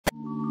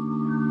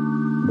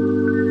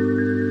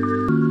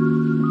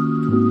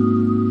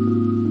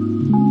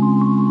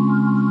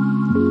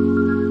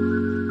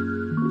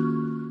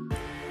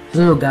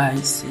Hello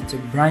guys, it's a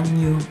brand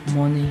new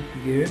morning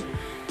here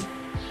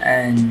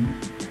and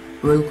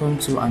welcome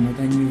to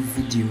another new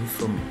video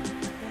from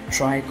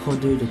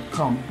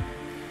TechWorkDiary.com.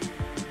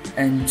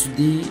 And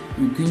today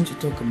we're going to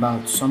talk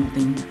about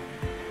something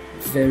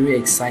very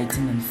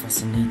exciting and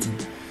fascinating,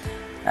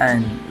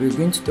 and we're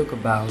going to talk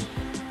about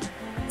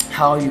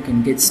how you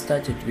can get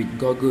started with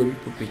Google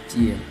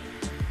Puppeteer.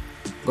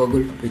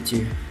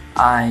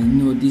 I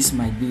know this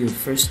might be your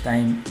first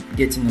time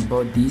getting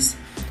about this,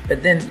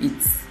 but then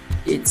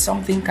it's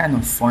something kind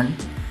of fun,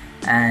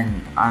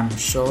 and I'm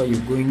sure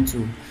you're going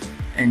to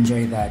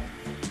enjoy that.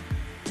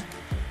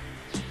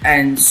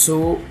 And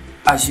so,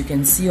 as you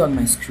can see on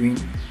my screen,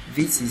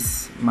 this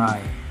is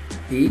my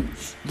page,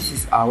 this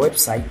is our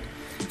website.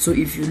 So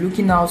if you're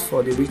looking out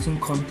for the written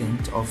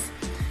content of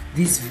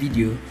this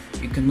video,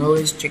 you can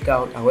always check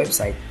out our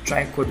website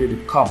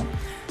TechWorkDiary.com,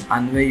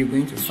 and where you're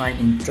going to find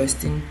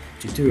interesting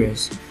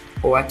tutorials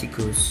or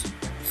articles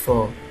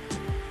for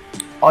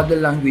other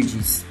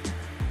languages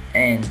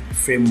and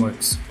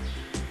frameworks.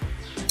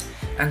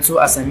 And so,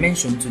 as I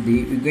mentioned,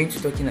 today we're going to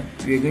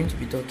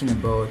be talking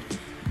about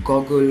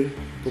Google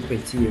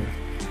Puppeteer.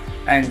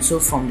 And so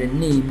from the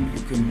name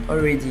you can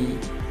already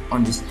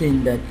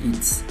understand that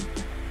it's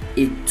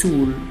a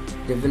tool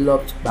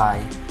developed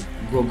by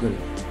Google.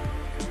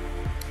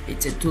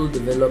 It's a tool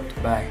developed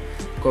by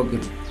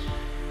Google.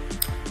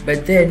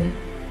 But then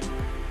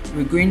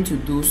we're going to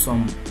do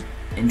some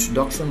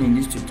introduction in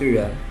this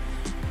tutorial.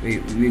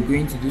 We're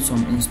going to do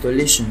some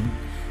installation,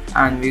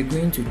 and we're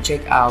going to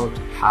check out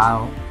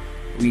how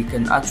we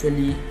can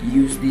actually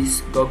use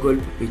this Google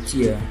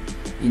Puppeteer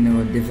in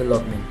our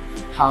development,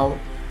 how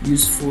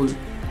useful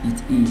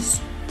it is.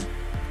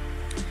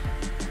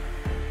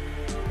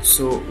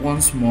 So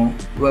once more,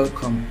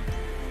 welcome.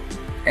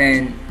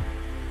 And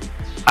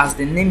as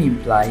the name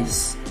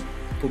implies,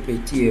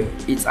 Puppeteer,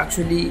 it's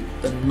actually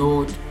a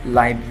node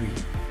library.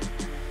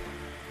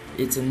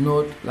 It's a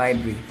node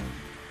library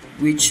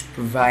which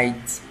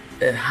provides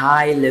a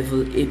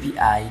high-level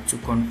API to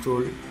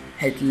control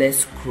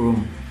headless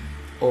Chrome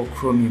or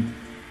Chromium.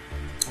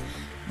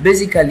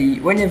 Basically,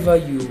 whenever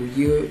you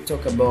hear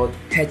talk about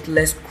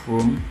headless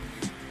Chrome,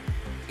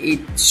 it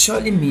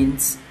surely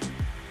means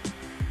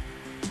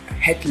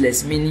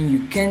headless, meaning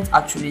you can't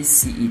actually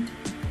see it.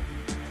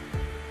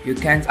 You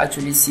can't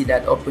actually see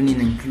that opening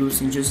and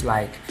closing just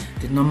like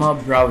the normal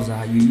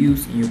browser you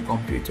use in your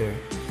computer.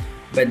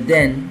 But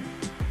then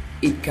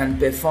it can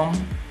perform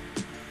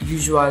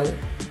usual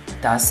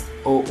tasks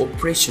or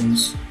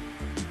operations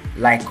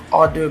like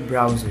other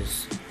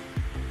browsers.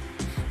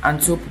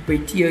 And so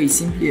Puppeteer is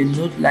simply a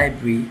node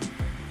library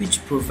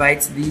which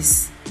provides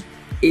this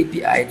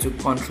API to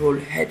control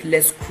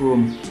headless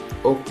Chrome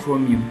or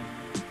Chromium.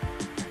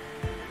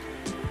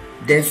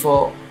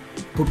 Therefore,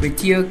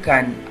 Puppeteer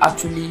can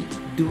actually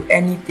do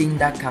anything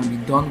that can be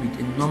done with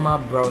a normal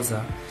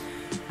browser,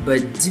 but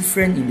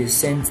different in the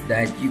sense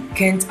that you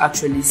can't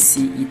actually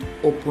see it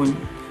open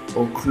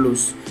or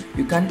close.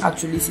 You can't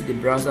actually see the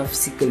browser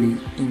physically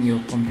in your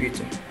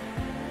computer.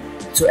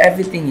 So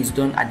everything is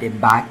done at the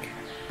back,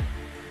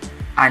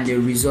 and the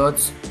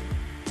results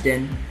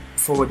then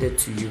forwarded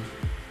to you.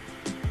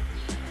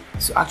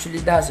 So actually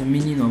that's the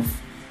meaning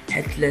of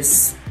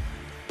headless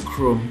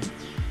Chrome.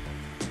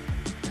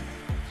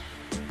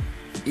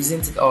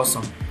 Isn't it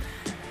awesome?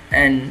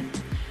 And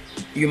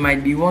you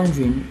might be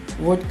wondering,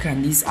 what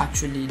can this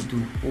actually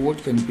do, or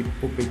what can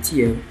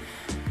Puppeteer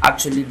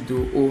actually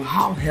do, or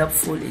how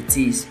helpful it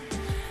is.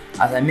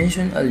 As I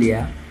mentioned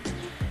earlier,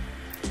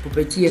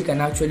 Puppeteer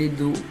can actually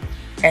do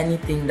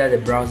anything that the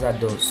browser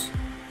does.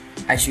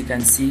 As you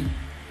can see,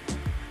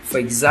 for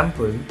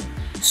example,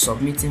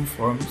 submitting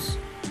forms,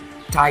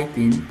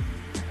 typing,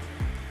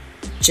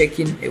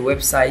 checking a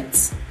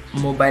website's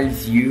mobile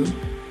view.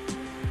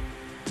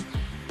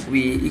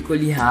 We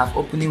equally have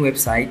opening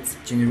websites,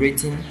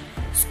 generating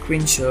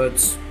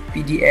screenshots,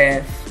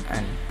 PDF,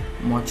 and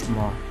much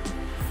more.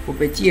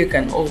 Puppeteer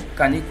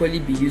can equally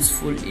be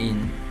useful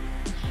in,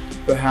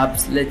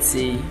 perhaps, let's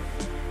say,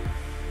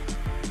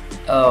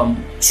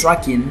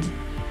 tracking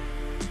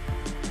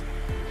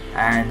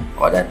and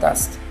other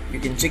tasks. You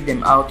can check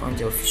them out on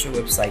the official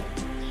website.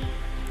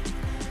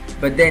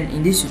 But then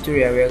in this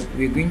tutorial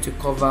we're going to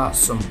cover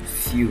some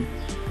few,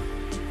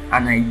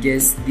 and I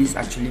guess this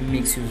actually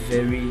makes you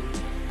very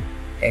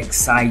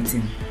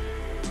excited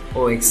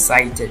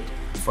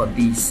for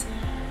this,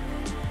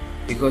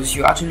 because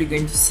you're actually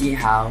going to see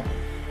how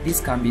this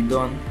can be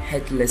done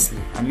headlessly.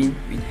 I mean,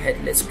 with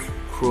headless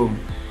Chrome.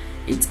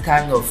 It's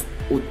kind of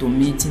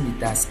automating the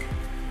task.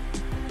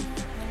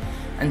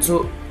 And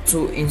so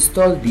to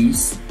install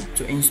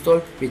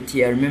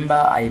Puppeteer, remember,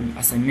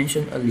 as I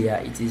mentioned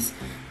earlier, it is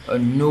a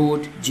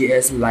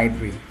Node.js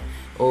library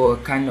or a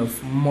kind of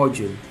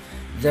module.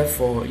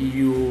 Therefore,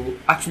 you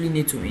actually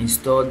need to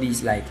install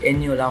this like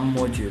any other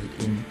module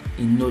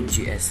in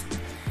Node.js.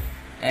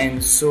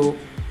 And so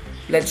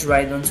let's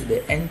write on to the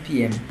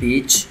npm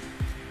page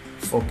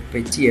for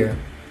Puppeteer.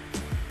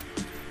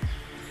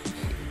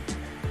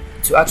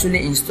 To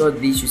actually install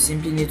this, you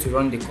simply need to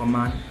run the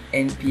command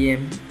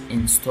npm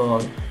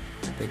install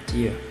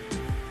Puppeteer.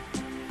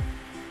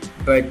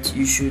 but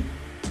you should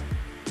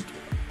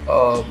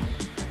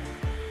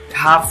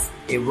have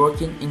a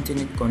working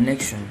internet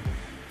connection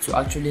to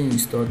actually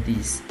install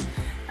this.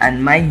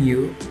 And mind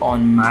you,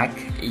 on Mac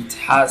it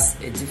has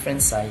a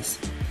different size,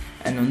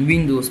 and on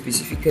Windows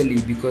specifically,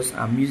 because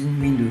I'm using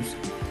Windows,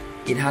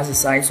 it has a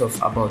size of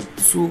about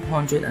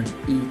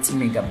 280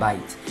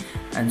 megabytes.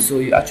 And so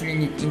you actually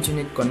need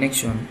internet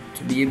connection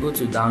to be able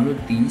to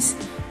download this,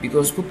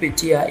 because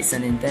Puppeteer is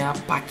an entire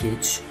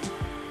package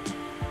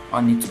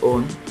on its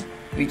own,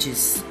 which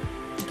is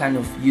kind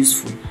of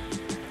useful.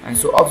 And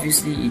so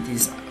obviously it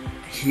is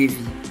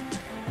heavy,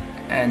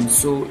 and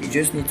so you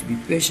just need to be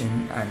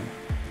patient, and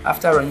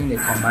after running the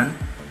command,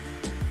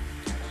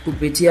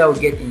 Puppeteer will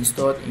get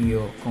installed in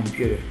your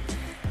computer.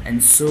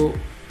 And so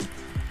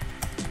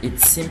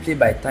it's simply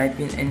by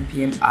typing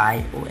npm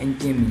I or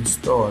npm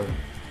install.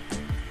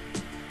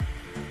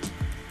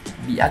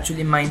 Be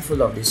actually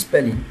mindful of the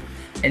spelling,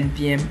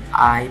 npm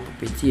I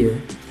Puppeteer,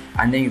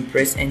 and then you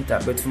press enter.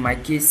 But for my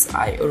case,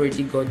 I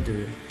already got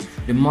the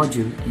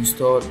module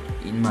installed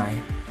in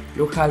my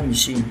local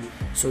machine,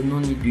 so no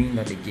need doing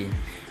that again.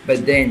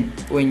 But then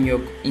when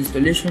your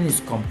installation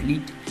is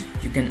complete,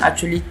 you can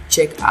actually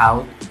check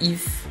out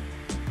if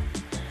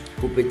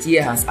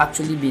Puppeteer has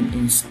actually been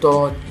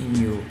installed in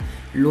your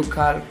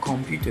local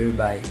computer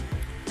by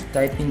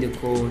typing the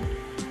code,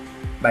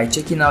 by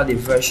checking out the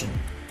version.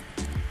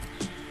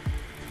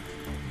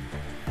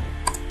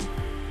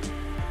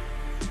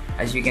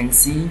 As you can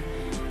see,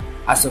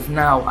 as of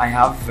now I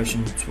have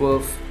version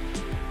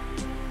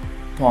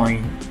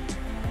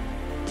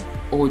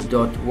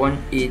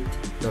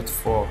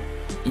 12.0.18.4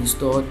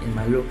 installed in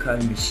my local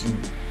machine.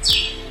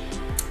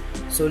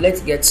 So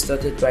let's get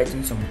started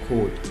writing some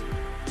code.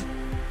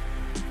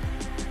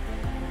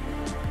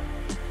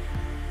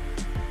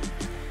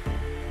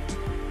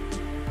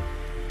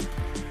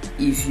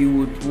 If you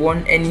would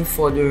want any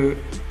further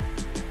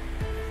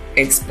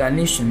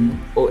explanation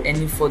or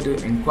any further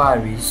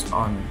inquiries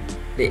on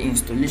the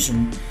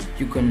installation,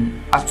 you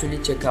can actually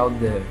check out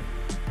the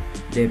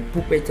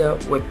Puppeteer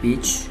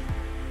webpage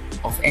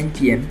of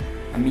NPM,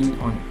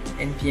 on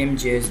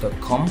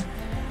npmjs.com,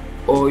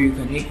 or you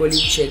can equally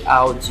check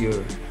out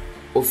your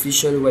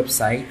official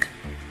website,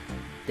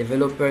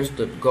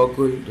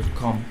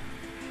 developers.google.com.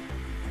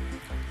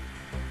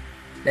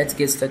 Let's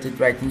get started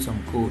writing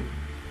some code.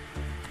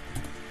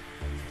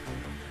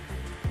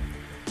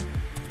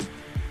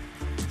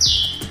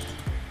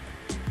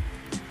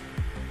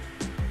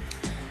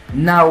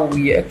 Now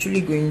we are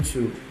actually going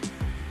to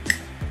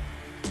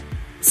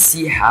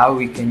see how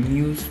we can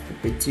use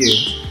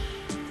Puppeteer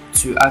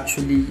to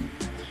actually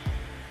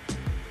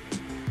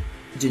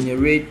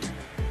generate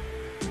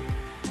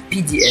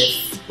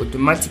PDF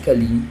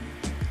automatically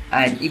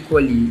and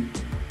equally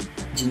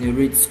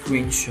generate a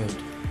screenshot.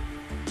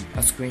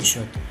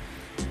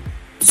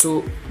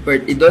 So,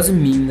 but it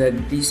doesn't mean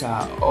that these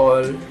are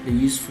all the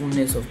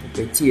usefulness of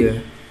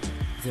Puppeteer.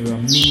 There are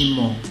many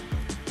more.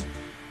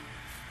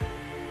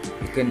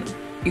 You can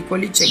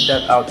equally check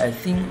that out, I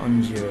think,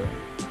 on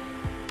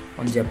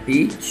their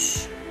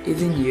page.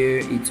 Even here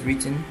it's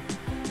written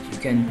you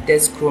can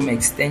test Chrome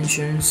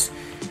extensions,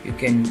 you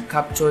can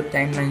capture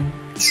timeline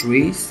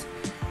trace,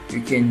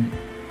 you can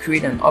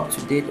create an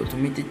up-to-date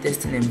automated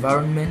testing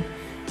environment,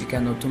 you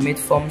can automate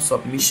form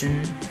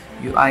submission,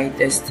 UI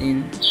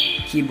testing,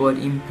 keyboard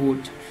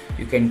input,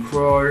 you can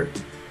crawl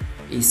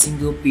a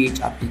single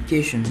page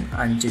application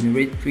and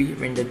generate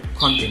pre-rendered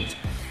content.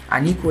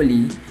 And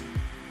equally,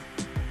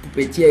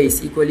 Puppeteer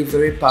is equally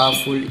very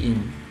powerful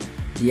in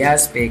the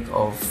aspect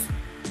of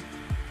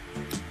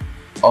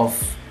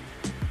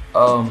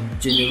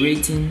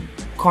generating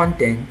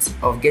content,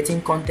 of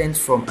getting content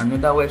from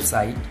another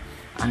website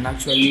and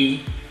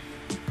actually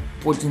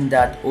putting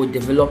that or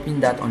developing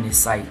that on a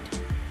site.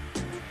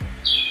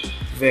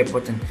 Very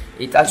important.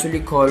 It's actually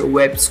called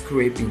web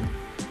scraping.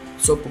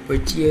 So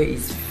Puppeteer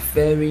is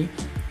very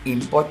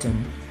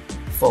important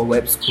for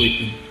web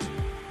scraping.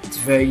 It's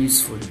very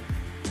useful.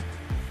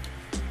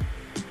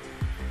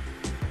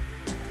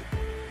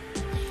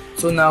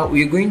 So now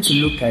we're going to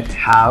look at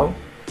how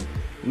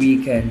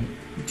we can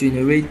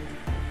generate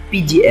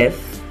PDF,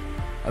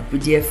 a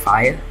PDF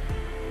file,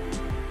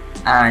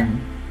 and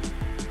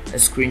a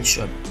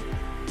screenshot.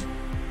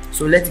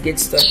 So let's get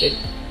started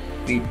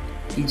with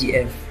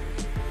PDF.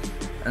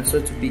 And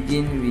so to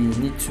begin, we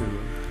need to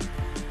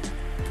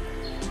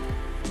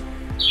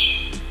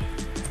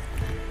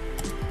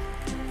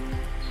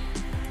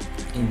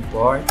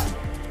import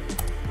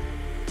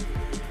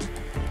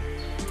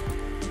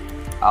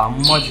our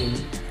module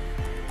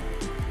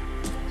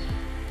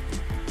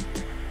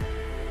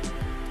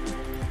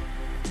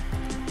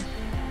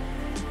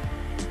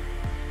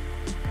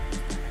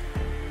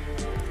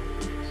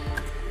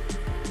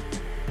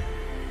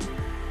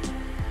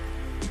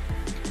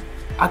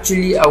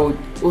Actually, I would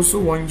also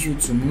want you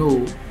to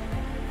know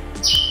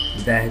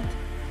that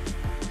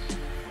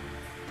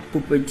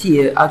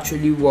Puppeteer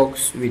actually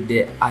works with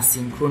the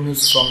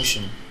asynchronous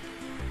function,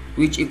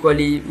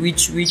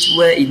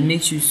 where it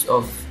makes use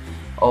of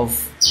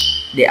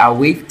the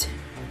await,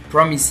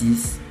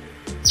 promises,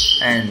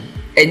 and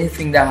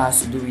anything that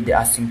has to do with the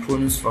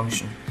asynchronous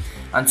function.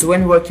 And so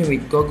when working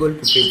with Google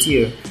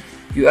Puppeteer,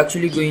 you're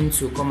actually going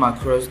to come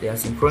across the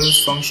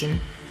asynchronous function,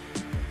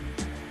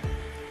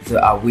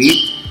 the await,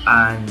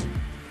 and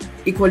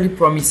equally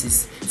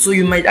promises. So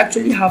you might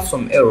actually have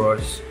some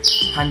errors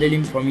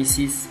handling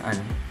promises and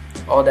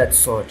all that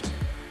sort.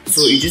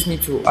 So you just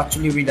need to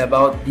actually read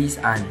about these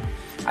and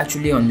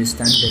actually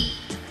understand them.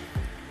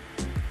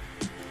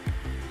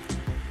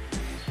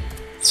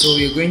 So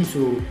we're going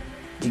to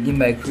begin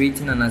by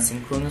creating an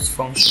asynchronous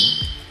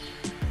function,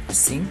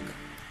 async.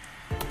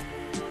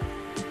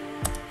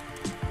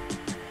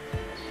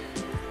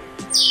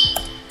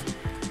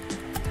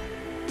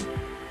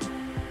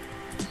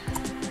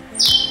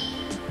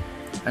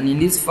 And in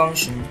this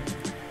function,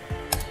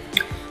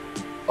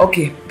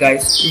 okay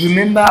guys,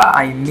 remember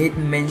I made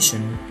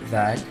mention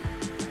that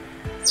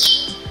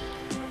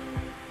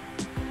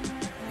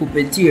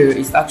Puppeteer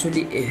is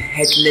actually a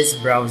headless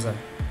browser.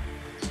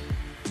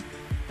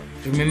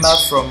 Remember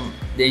from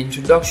the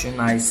introduction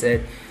I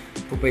said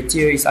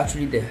Puppeteer is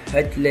actually a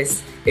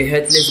headless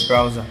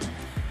browser.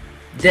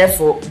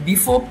 Therefore,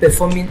 before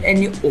performing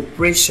any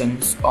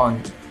operations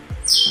on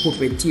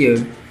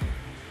Puppeteer,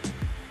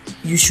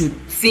 you should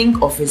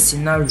think of a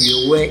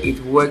scenario where it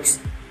works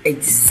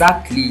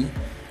exactly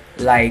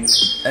like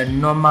a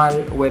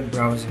normal web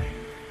browser.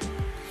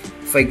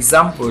 For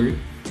example,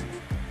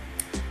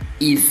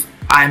 if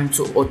I'm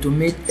to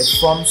automate a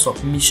form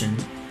submission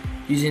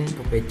using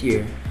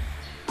Puppeteer,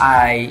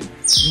 I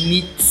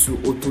need to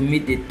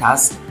automate the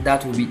task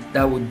that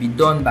would be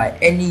done by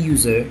any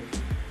user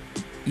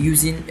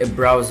using a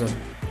browser.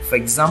 For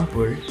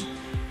example,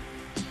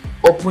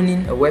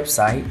 opening a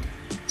website,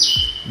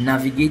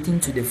 navigating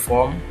to the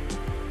form,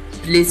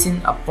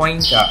 placing a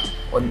pointer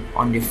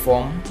on the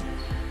form,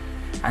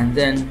 and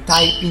then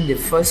typing the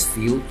first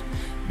field,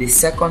 the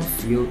second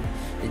field,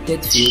 the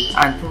third field,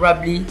 and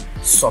probably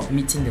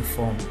submitting the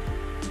form.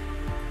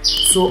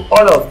 So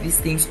all of these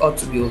things ought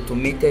to be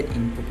automated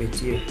in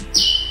Puppeteer,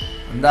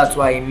 and that's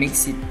why it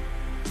makes it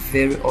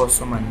very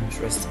awesome and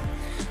interesting.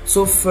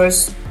 So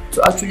first,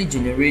 to actually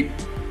generate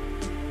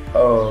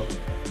a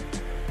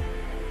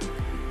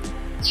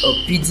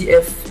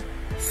PDF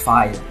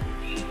file,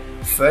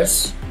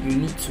 first you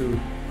need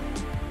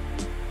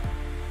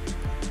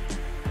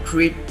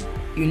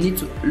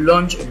to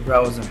launch a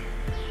browser.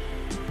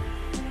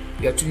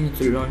 You actually need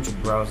to launch a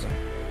browser,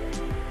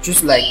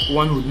 just like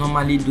one would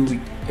normally do with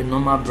a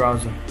normal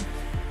browser,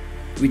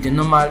 with a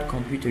normal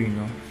computer. You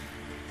know,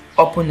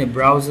 open a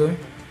browser,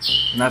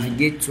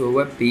 navigate to a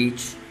web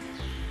page,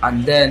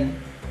 and then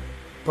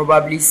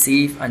probably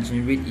save and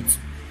generate its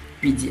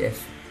a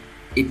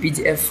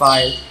PDF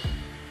file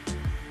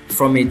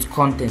from its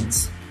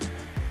contents.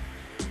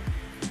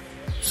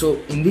 So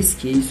in this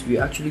case,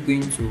 we're actually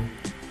going to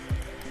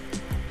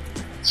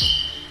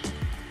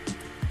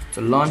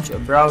launch a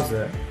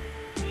browser,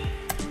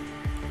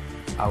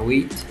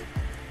 await,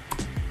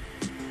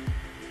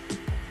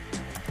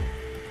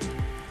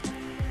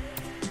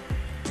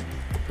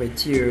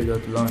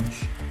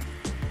 Puppeteer.launch.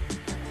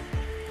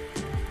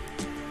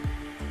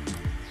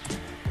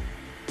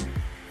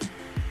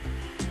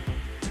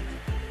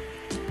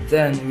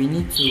 Then we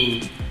need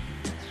to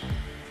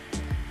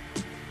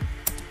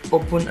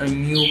open a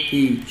new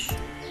page,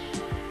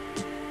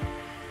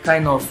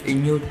 kind of a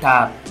new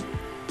tab,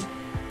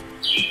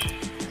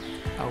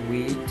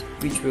 await,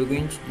 which we're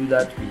going to do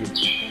that with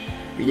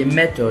the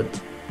method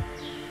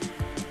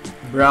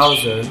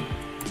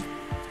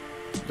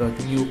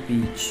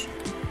browser.newPage.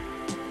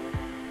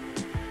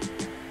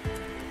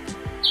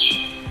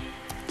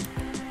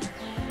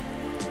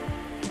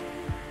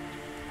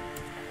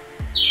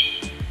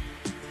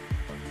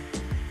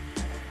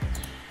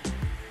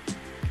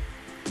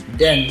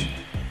 Then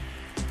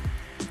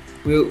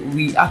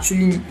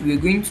we're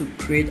going to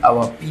create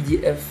our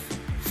PDF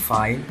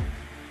file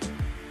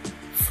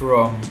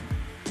from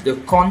the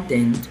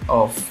content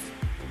of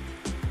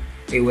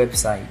a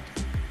website.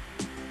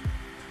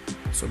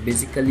 So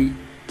basically,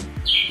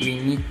 we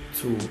need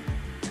to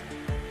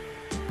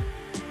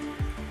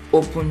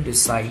open the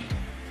site.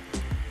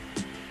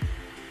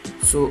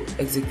 So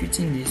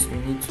executing this, we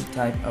need to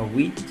type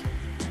await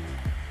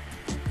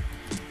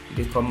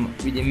with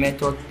the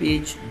method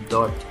page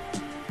dot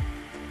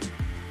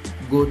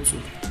go to.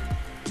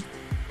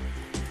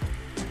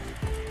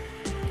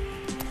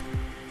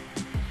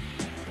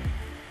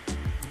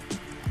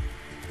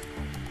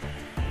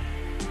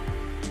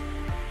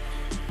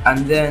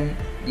 And then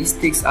this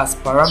takes as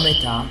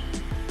parameter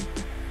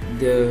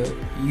the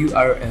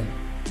URL,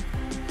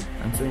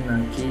 and so in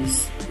our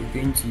case we're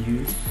going to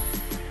use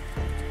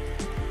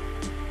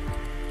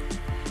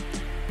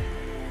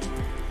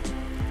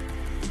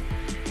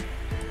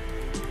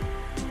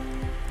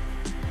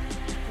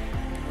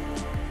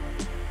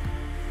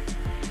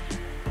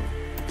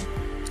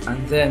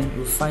and then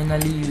we'll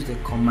finally use the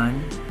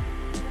command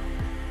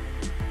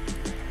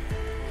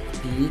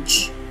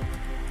page.pdf,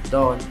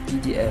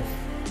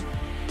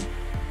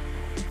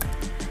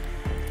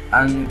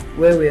 and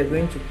where we are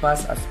going to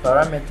pass as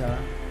parameter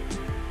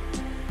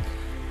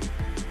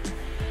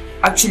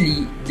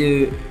Actually,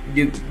 the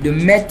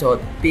method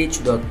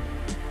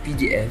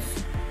page.pdf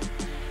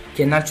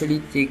can actually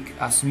take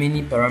as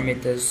many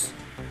parameters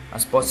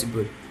as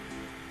possible.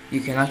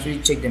 You can actually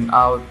check them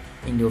out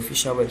in the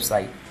official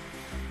website.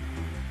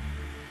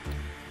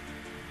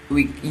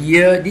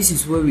 Here, this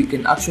is where we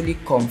can actually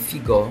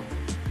configure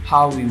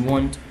how we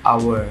want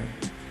our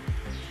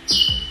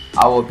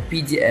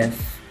PDF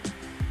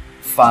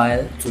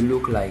file to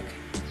look like.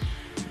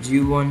 Do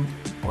you want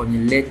on a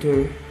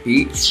letter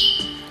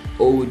page,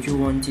 or would you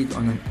want it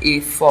on an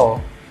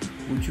A4?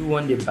 Would you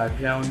want the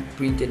background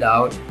printed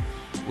out?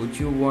 Would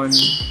you want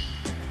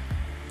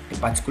a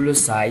particular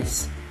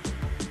size?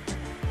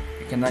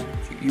 You can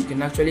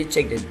actually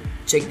check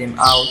them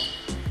out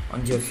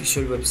on the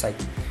official website.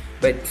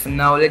 But for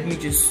now, let me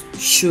just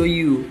show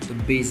you the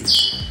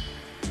basics.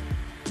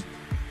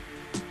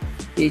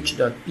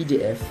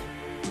 Page.pdf.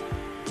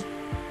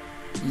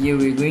 Here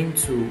we're going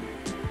to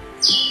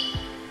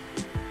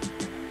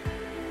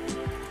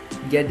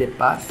get the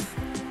path.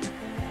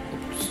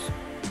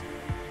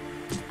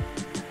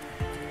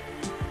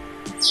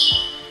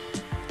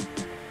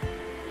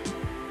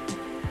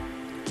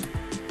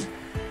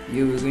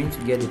 Here we're going to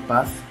get the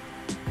path.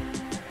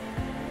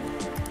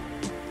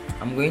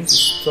 I'm going to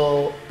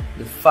store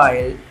the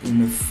file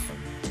in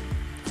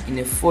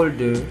a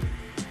folder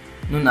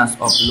known as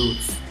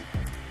uploads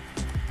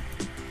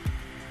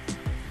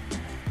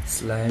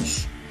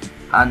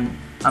 / and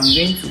I'm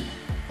going to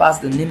pass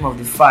the name of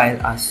the file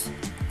as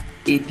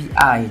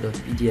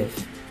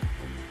api.pdf,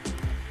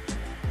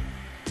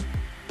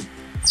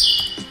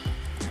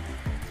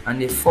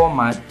 and the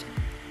format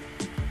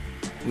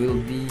will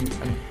be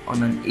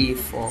on an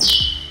A4.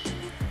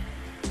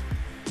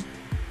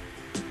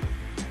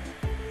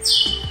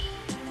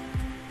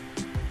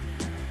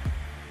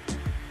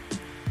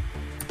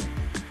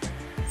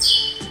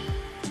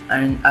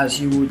 And as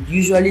you would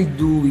usually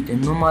do with a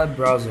normal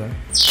browser,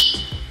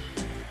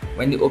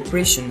 when the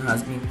operation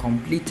has been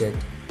completed,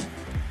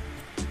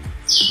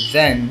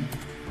 then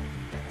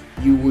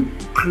you would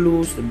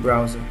close the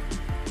browser.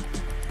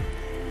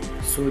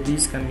 So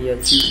this can be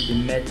achieved with the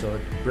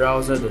method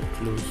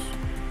browser.close.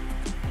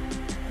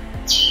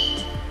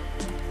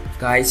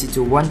 Guys, it's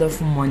a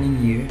wonderful morning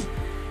here,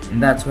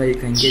 and that's why you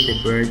can get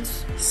the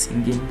birds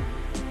singing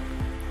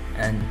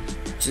and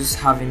just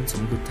having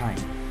some good time.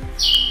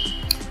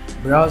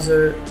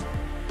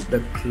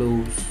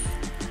 Browser.close.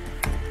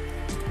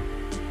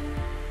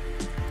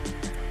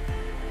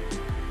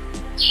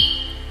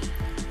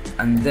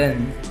 And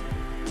then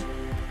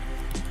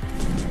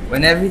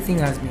when everything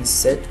has been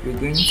set, we're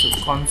going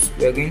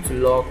to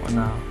log on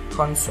our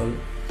console.log.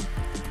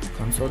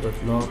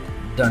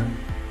 Done.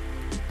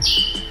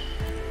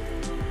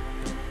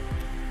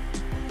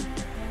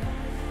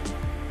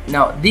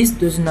 Now this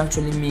doesn't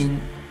actually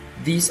mean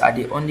these are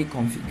the only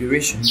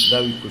configurations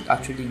that we could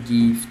actually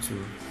give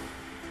to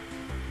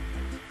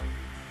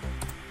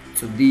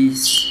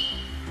this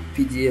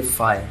PDF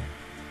file.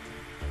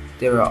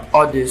 There are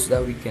others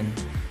that we can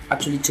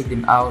actually check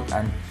them out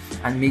and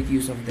make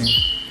use of them.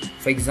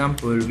 For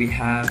example, we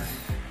have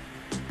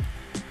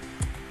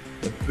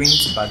the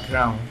print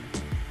background.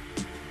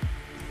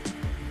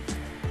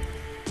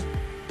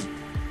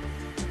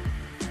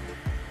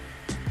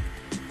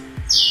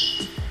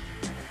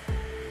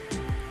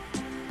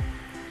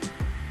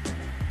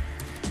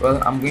 Well,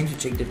 I'm going to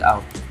check that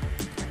out.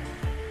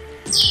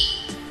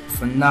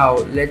 For now,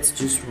 let's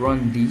just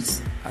run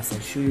this as I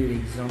show you the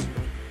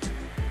example.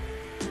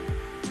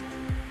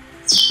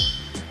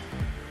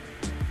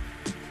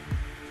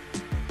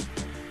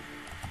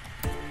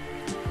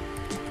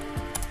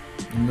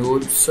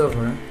 Node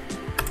server.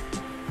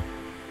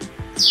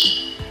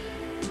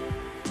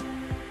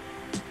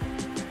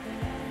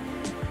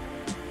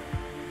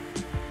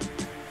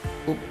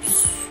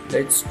 Oops,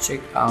 let's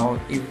check out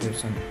if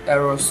there's an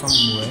error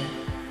somewhere.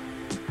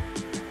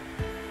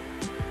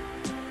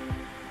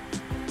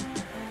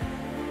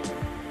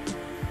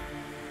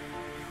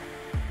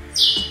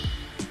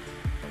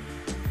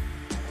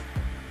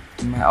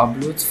 In my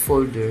uploads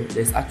folder,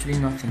 there's actually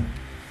nothing,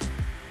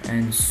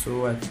 and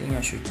so I think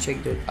I should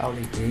check that out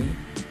again.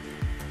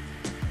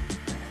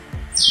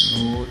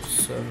 Node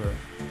server.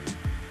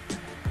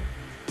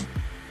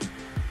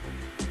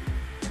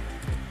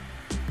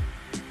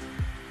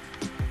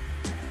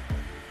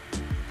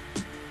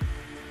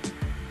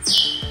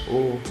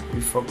 Oh,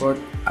 we forgot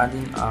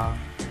adding our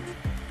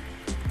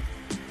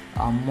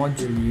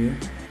module here.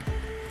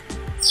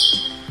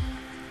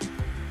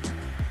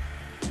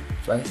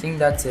 So I think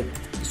that's it.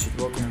 It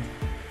should work now.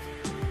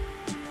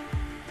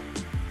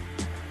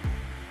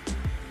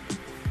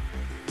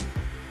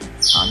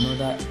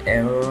 Another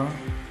error.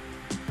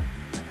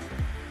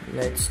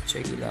 Let's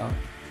check it out.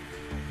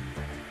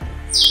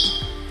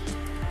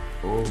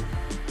 Oh.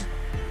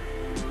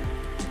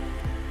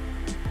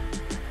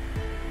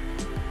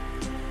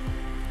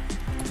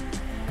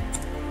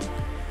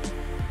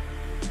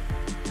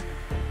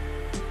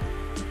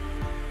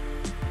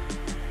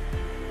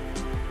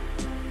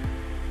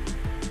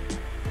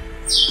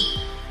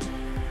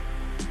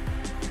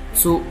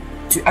 So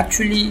to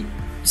actually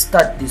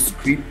start the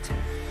script,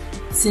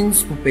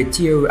 since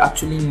Puppeteer will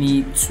actually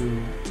need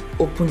to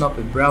open up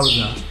a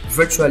browser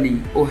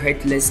virtually or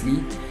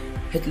headlessly,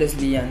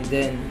 and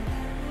then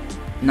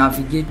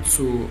navigate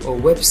to a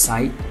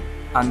website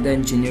and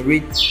then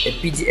generate a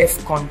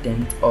PDF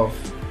content of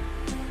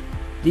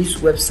this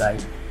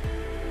website,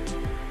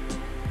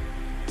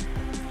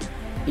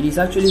 it is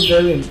actually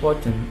very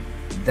important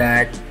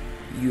that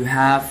you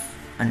have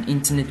an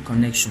internet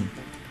connection,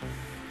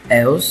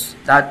 else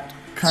that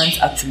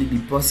can't actually be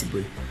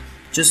possible.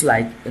 Just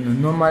like in a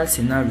normal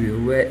scenario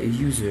where a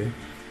user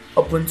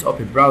opens up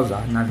a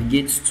browser,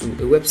 navigates to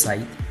a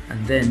website,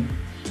 and then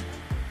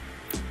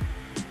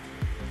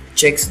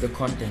checks the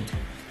content.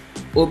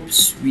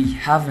 Oops, we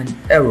have an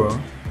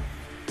error.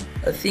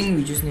 I think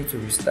we just need to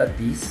restart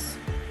this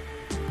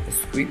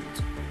script.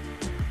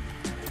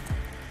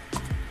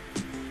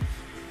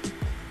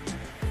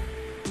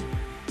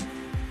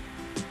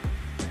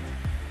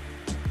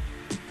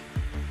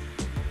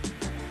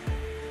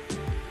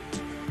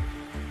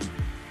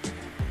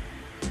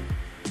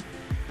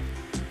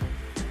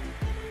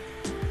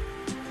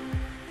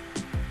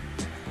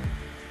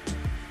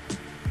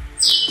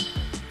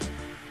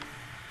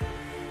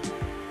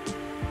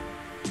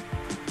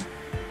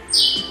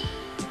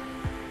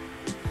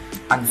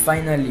 And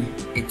finally,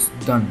 it's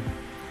done.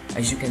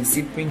 As you can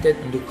see printed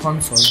on the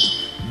console,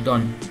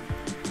 done.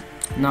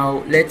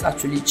 Now let's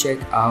actually check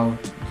out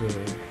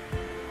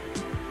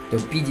the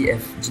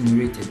PDF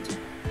generated.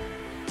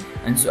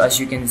 And so as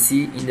you can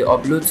see in the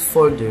upload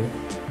folder,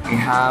 we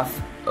have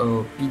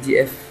a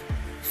PDF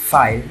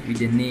file with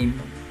the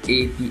name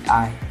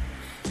API.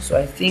 So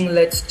I think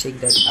let's check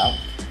that out.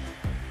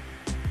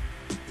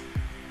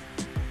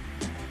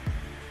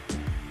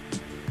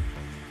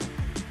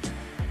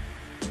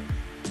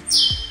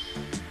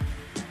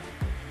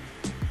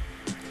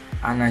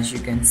 And as you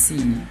can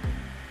see,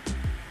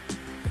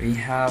 we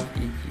have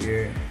it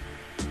here,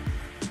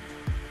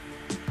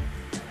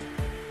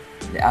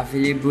 the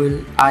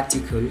available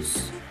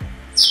articles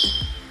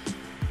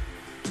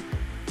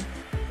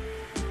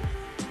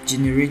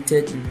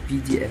generated in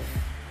PDF.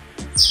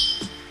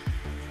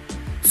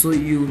 So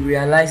you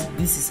realize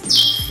this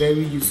is a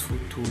very useful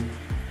tool,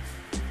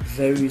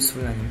 very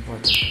useful and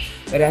important.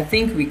 But I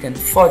think we can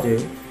further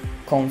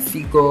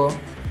configure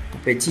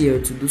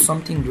Puppeteer to do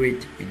something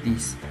great with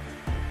this.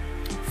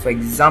 For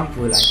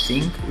example, I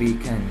think we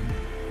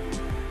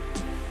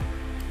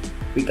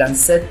can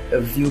set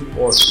a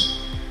viewport.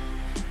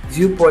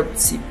 Viewport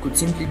could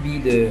simply be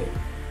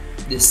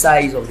the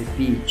size of the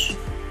page,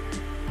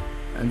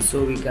 and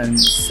so we can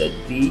set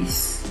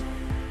this.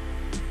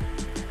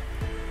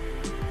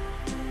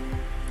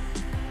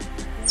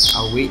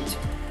 I'll wait.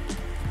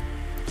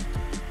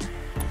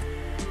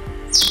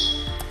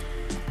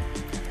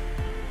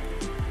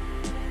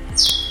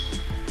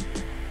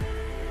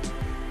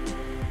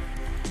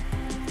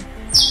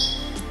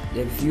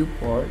 The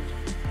viewport,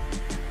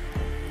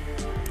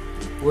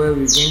 where we're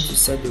going to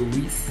set the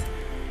width.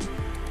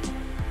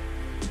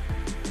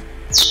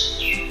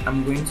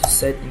 I'm going to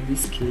set, in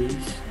this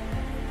case,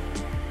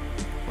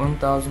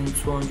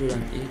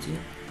 1280,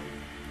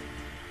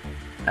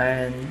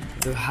 and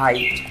the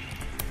height.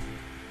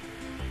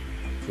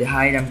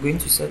 I'm going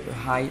to set the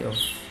height of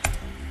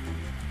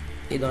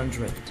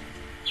 800.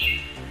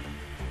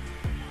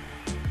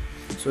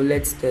 So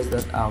let's test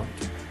that out.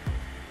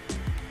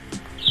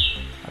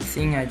 I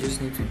think I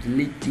just need to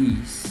delete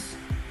these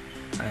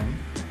and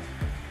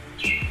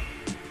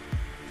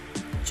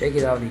check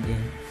it out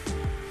again.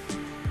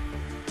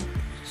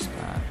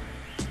 Start.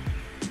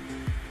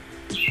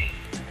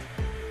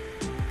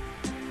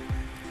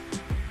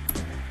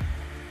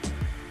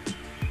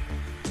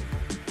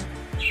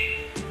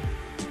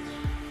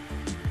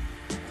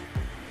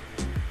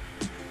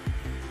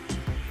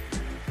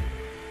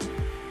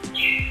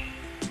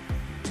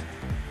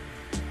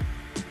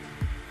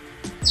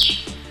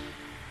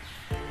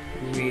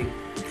 We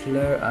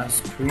clear our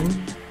screen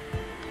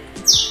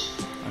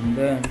and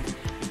then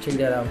check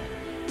that out.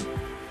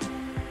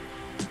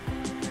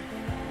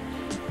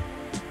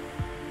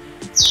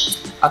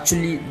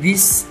 Actually,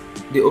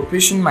 the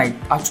operation might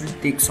actually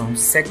take some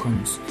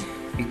seconds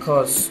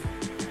because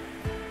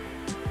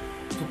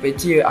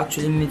Puppeteer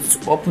actually needs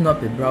to open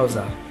up a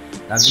browser,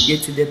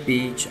 navigate to the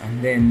page,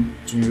 and then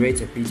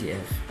generate a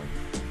PDF.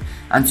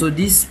 And so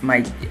this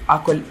might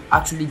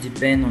actually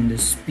depend on the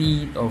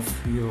speed of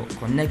your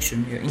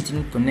connection, your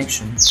internet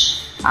connection,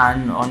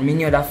 and on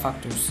many other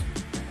factors.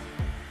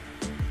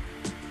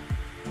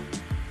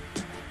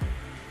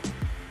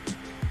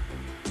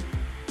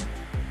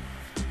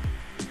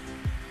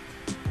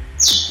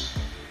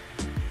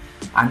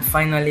 And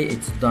finally,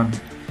 it's done.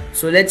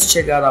 So let's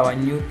check out our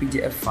new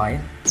PDF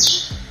file.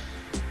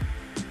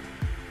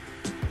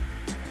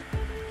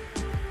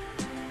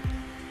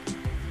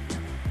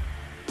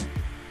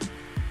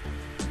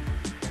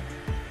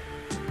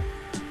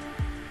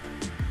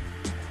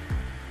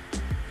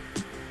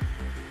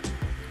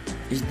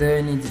 Is there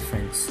any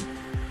difference?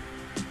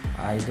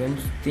 I don't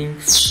think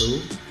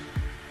so.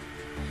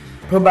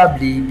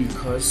 Probably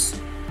because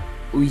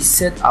we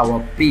set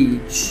our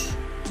page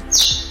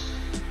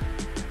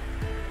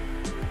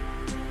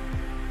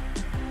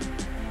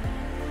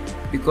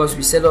because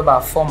we set up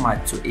our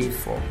format to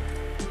A4.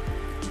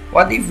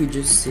 What if we could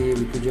just say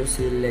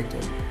letter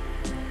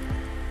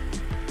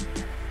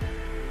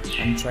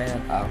and try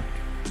that out?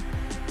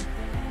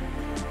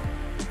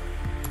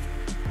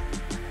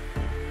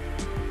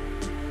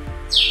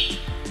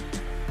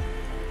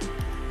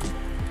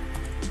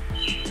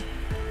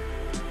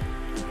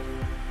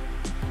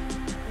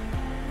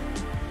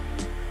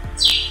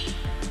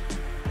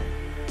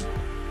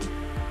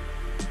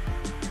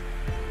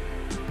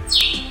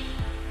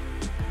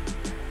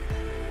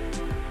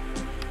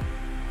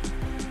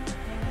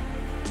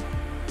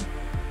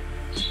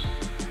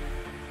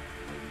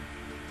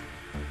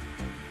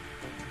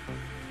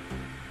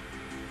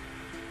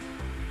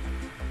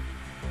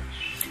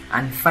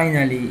 And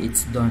finally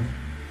it's done.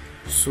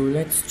 So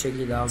let's check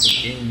it out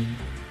again.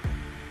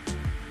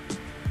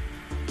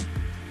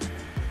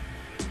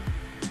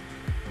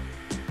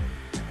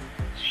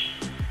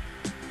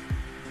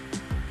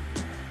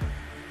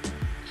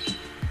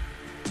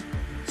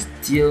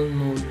 Still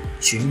no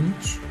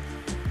change.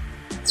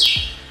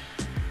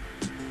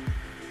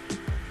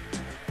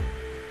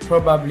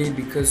 Probably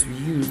because we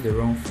used the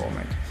wrong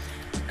format.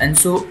 And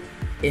so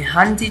a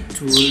handy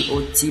tool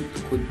or tip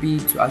could be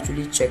to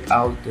actually check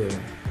out the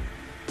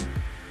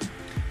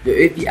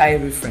API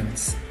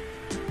reference.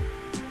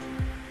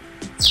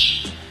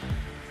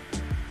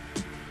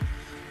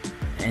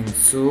 And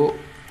so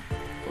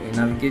we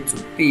navigate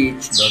to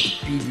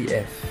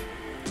page.pdf.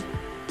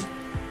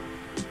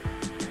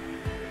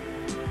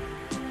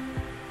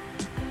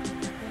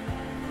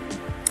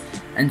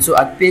 And so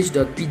at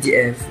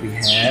page.pdf we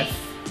have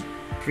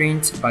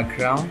print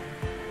background,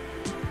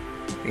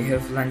 we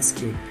have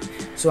landscape.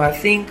 So I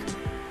think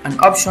an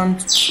option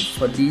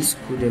for this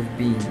could have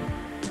been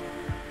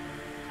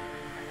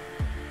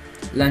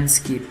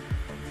landscape,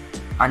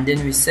 and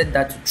then we set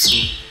that to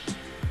true.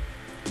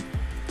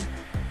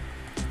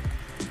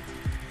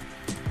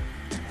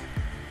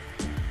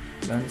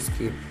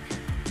 Landscape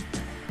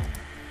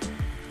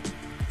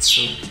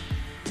true.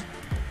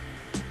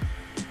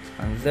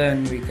 And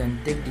then we can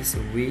take this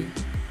away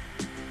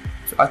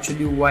to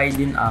actually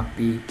widen our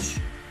page.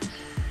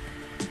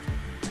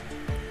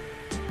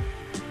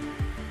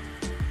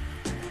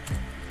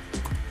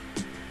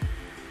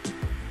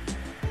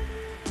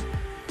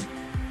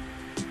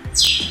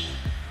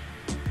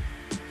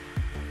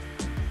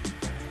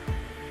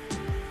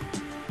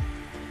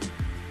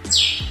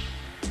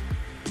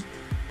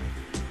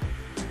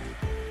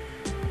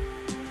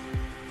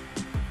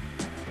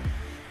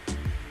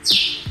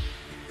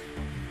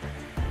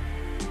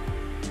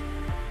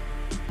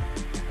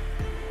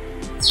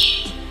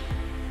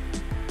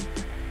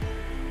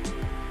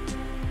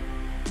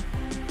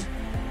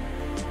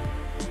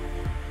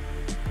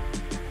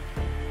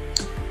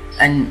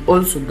 And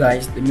also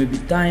guys, there may be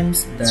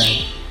times that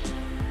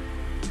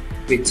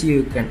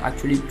Puppeteer can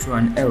actually throw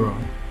an error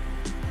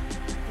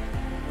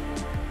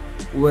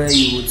where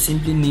you would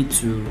simply need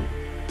to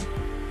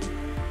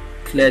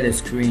clear the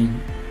screen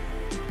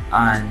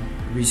and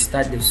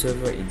restart the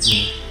server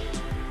again.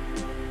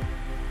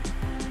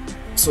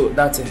 So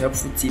that's a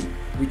helpful tip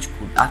which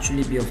could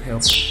actually be of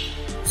help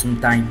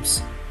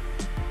sometimes.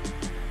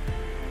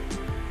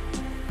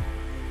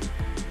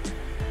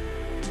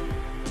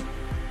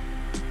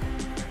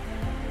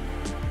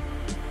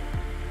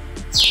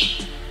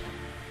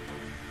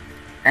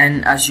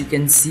 And as you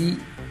can see,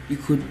 you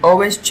could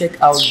always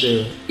check out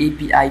the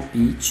API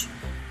page,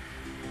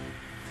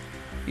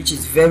 which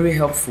is very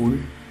helpful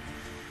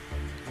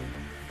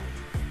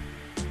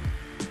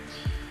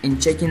in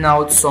checking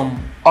out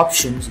some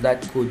options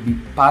that could be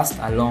passed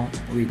along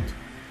with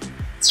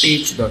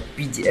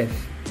page.pdf.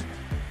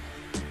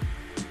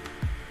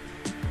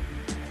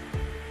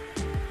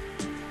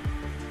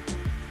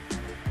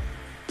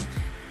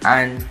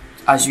 And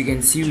as you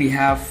can see, we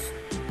have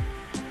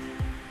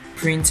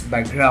print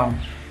background.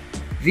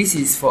 This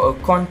is for a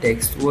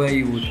context where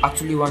you would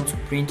actually want to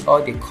print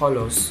all the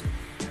colors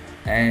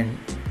and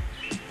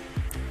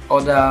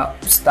other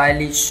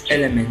stylish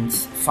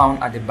elements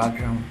found at the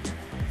background.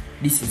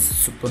 This is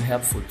super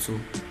helpful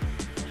too.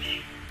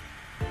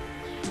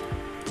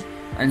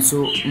 And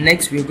so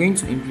next we are going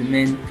to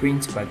implement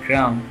print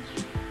background,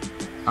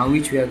 and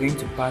which we are going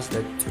to pass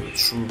that to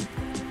true.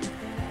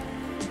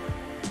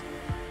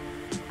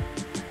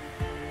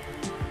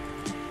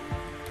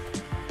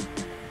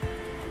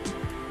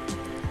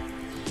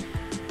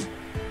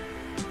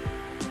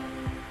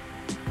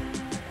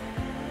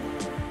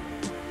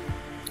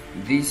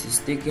 This is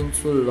taking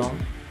too long.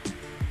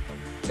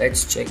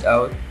 Let's check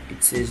out.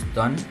 It says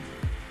done.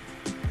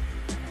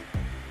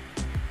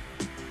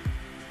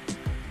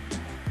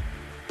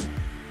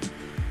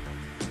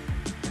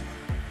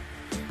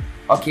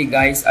 Okay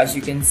guys, as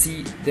you can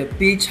see, the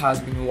page has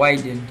been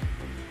widened.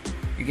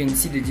 You can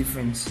see the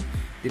difference.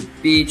 The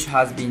page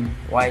has been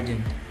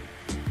widened.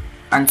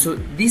 And so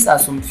these are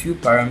some few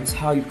params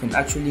how you can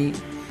actually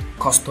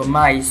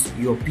customize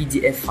your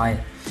PDF file.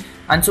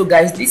 And so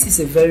guys, this is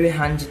a very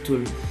handy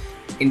tool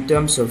in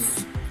terms of,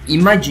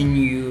 imagine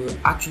you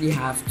actually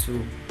have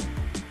to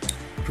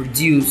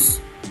produce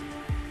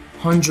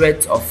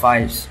hundreds of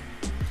files,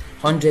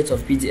 hundreds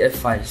of PDF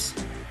files.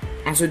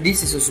 And so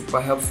this is a super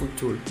helpful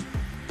tool.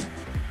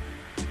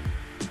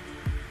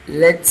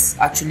 Let's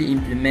actually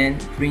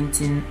implement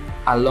printing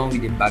along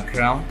with the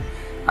background,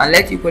 and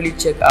let's equally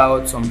check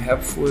out some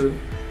helpful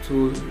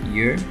tool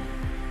here.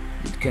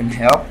 It can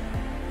help.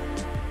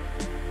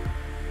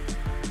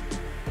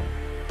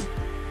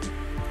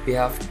 We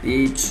have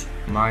page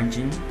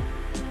margin,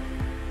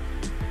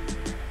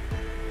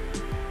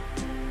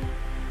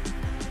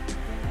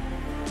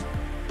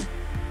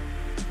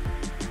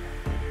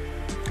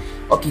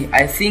 okay,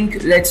 I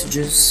think let's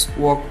just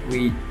work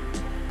with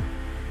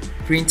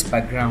print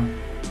background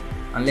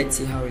and let's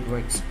see how it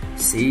works.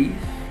 Save,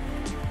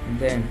 and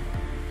then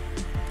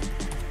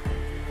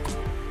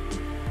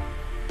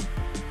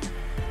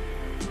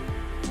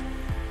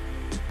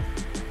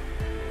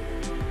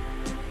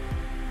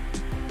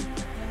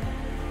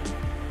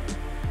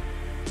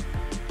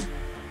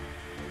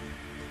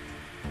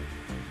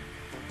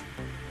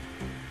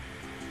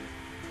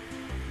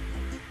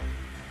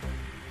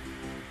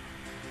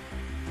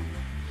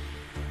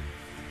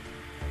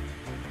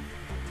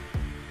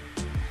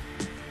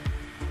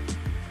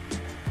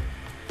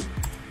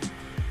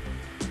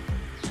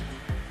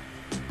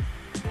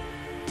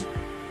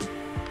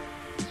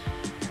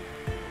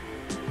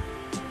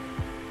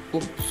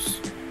oops,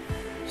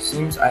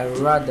 seems I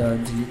rather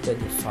deleted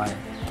the file.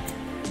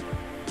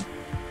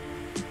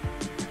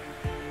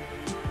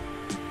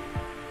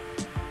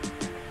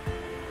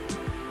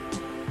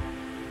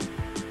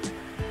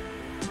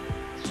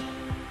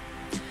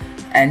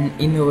 And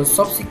in our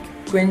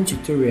subsequent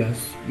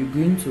tutorials, you're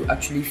going to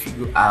actually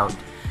figure out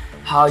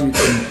how you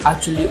can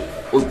actually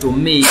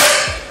automate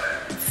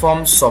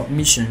form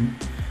submission,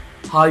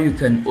 how you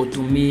can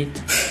automate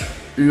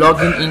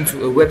logging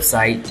into a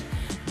website,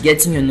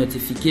 getting a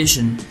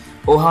notification,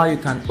 or how you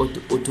can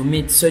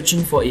automate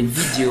searching for a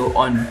video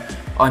on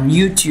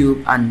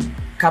YouTube and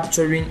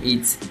capturing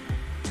its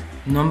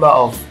number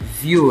of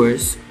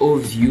viewers or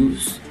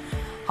views,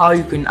 how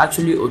you can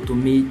actually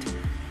automate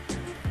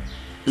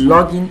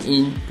logging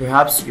in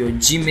perhaps your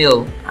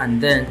Gmail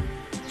and then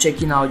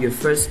checking out your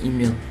first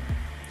email.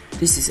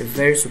 This is a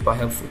very super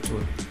helpful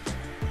tool.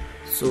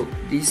 So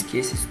this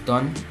case is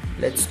done.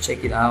 Let's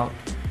check it out.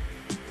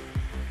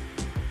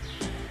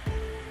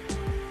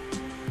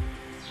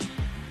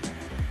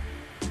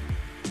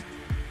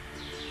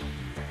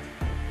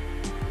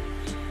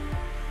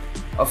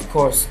 Of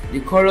course,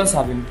 the colors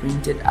have been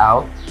printed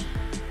out,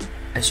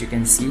 as you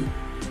can see.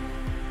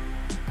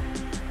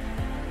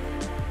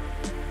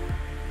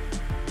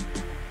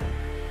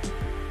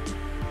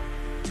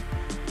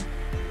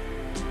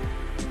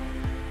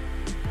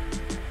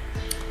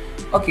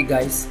 Okay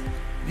guys,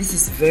 this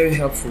is very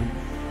helpful,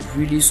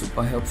 really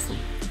super helpful.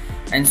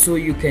 And so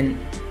you can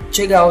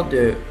check out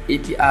the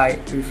API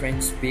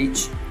reference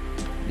page,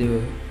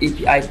 the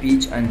API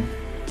page, and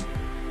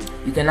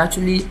you can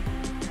actually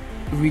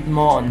read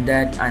more on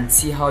that and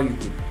see how you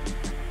could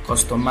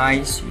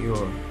customize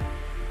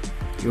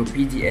your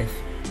PDF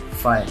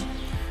file.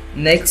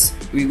 Next,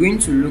 we're going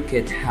to look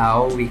at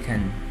how we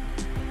can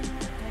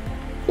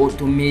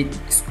automate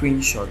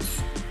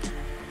screenshots.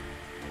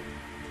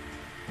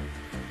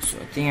 So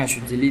I think I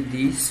should delete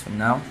these for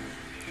now.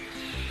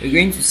 We're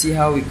going to see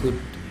how we could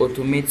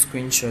automate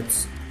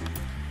screenshots.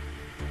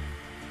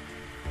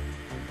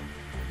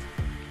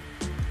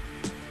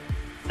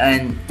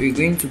 And we're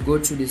going to go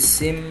through the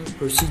same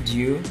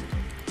procedure.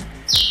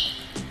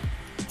 It's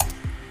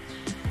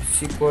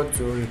equal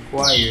to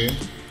require.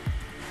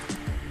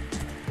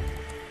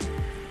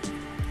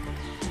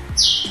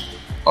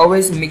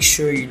 Always make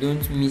sure you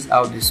don't miss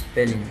out the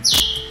spelling.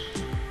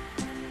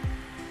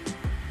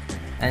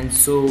 And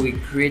so we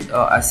create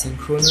our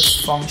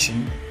asynchronous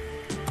function.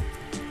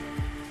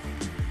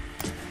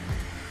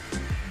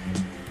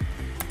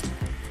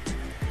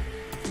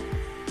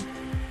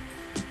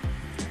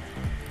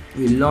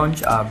 We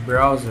launch our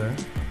browser.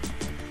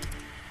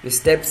 The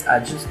steps are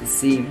just the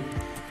same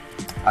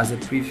as the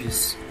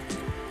previous,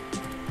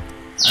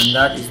 and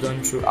that is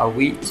done through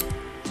await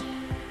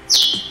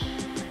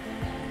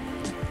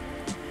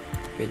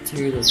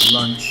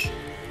Puppeteer.launch.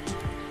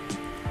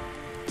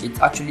 It's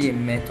actually a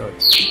method.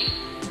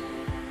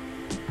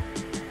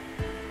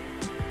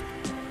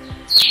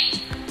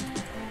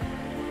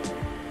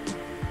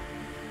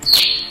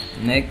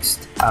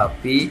 Next, our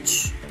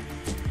page.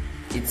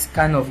 It's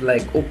kind of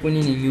like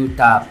opening a new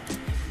tab,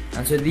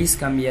 and so this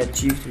can be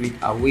achieved with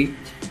await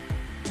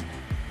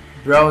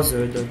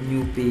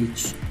browser.new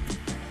page.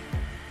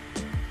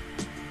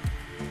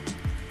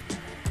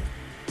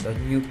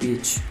 New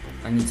page,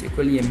 and it's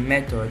equally a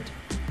method.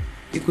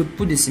 You could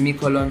put the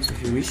semicolons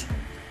if you wish.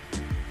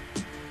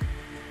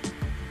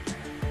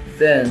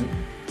 Then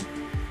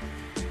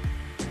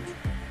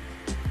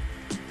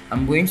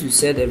I'm going to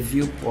set a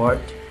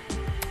viewport.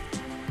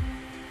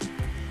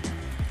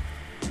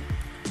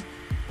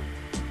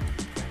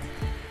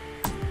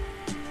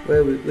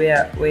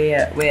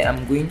 Where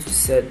I'm going to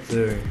set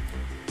the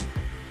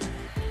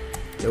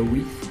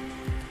width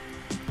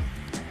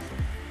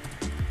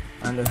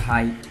and the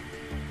height.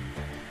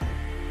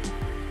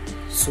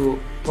 So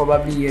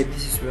probably here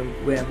this is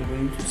where I'm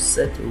going to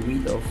set a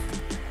width of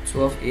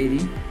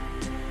 1280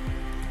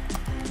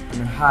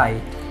 and a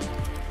height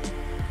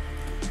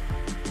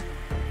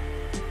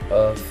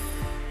of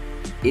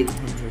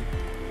 800.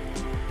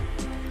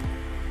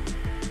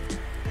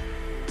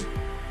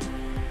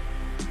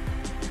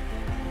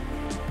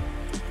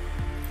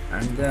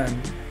 And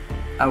then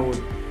I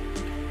would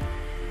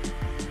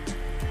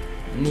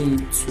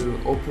need to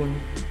open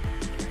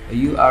a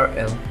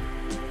URL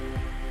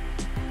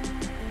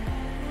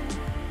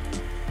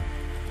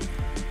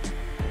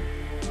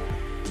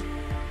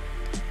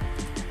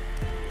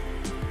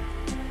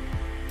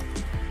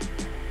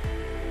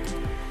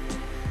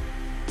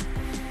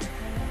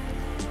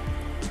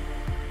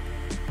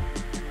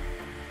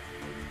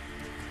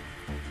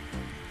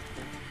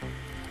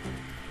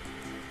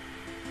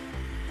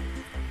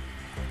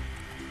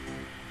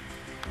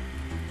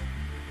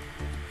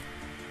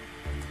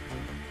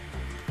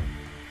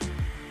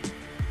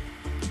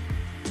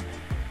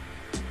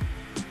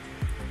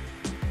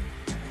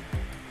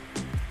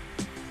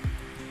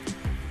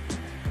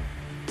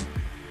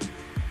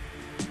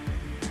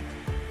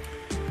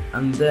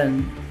and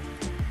then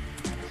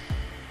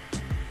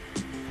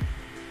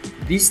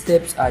these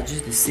steps are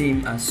just the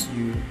same as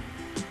you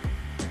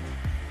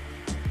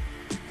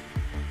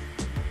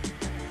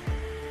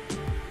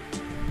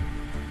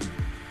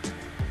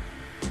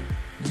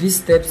these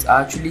steps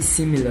are actually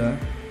similar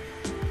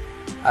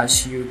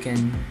as you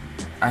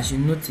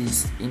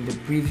noticed in the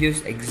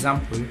previous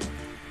example.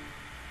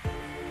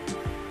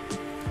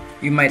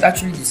 You might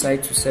actually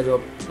decide to set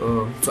up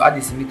to add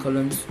the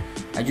semicolons.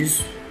 I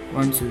just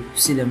want to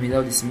see them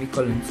without the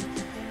semicolons.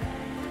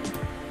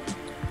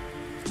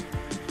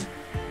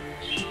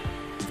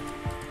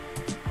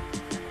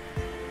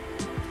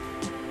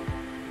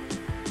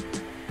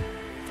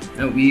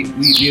 Now we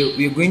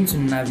are going to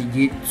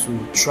navigate to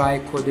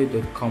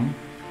trycoder.com,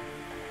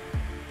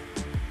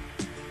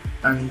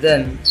 and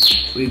then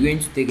we're going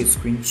to take a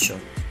screenshot.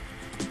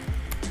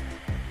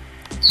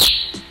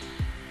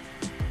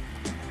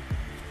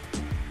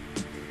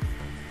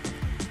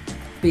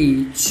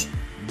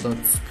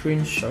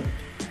 Page.screenshot,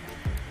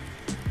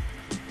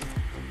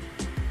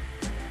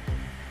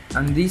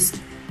 and this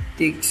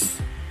takes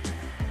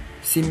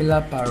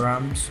similar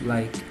params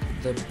like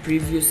the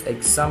previous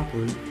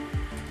example,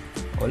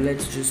 or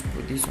let's just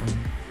put this on.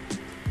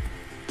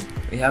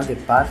 We have the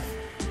path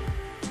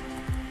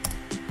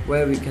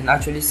where we can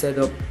actually set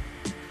up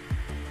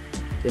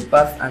the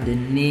path and the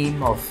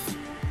name of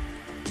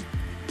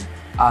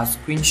our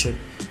screenshot.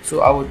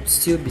 So I would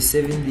still be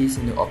saving this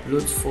in the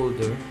uploads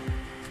folder,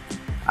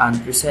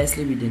 and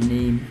precisely with the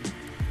name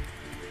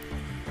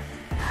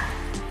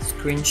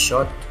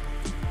screenshot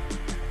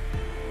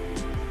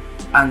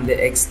and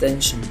the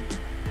extension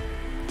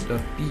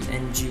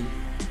 .png.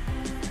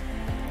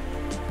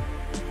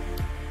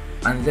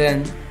 And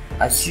then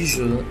as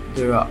usual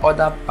there are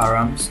other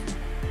params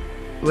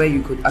where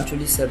you could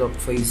actually set up.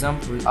 For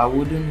example, I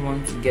wouldn't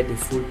want to get the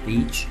full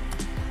page,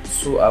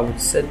 so I would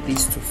set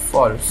this to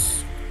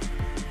false,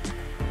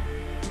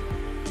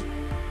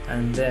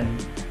 and then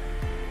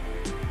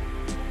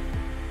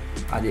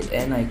at the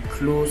end I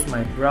close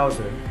my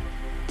browser.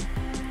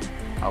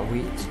 I'll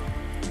wait.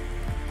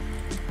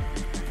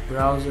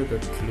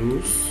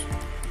 Browser.close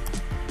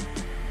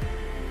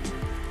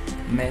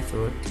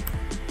method,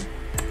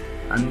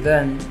 and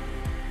then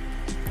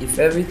if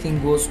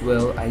everything goes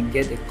well, I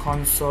get a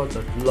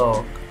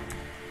console.log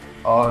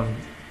on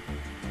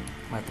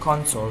my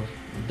console.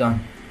 Done.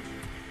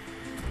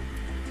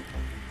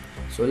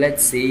 So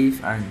let's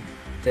save and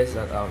test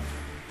that out.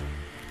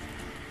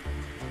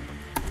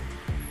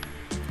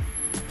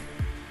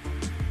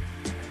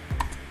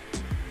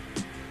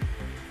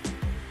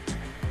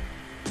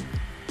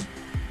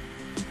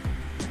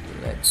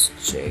 Let's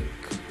check.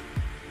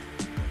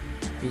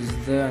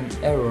 Is there an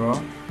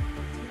error?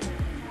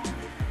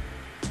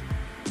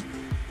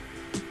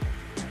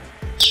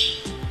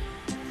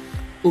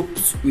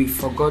 Oops, we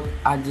forgot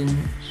adding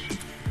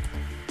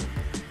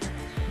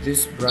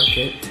this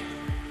bracket.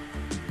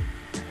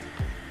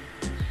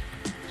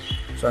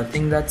 So I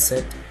think that's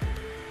it.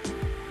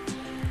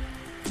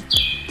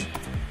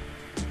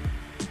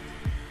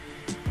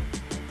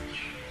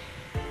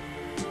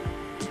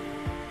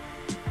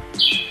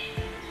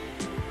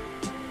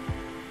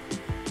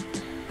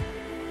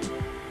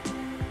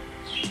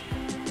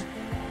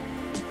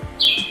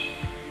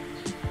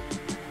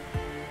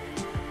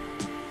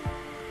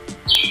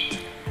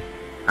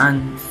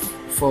 And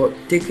for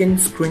taking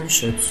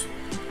screenshots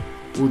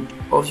would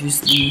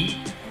obviously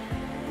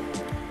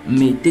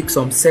may take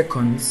some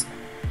seconds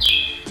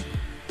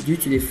due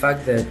to the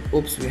fact that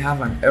oops, we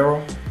have an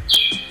error,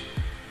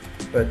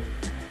 but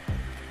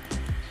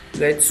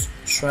let's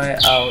try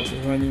out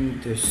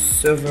running the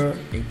server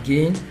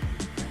again.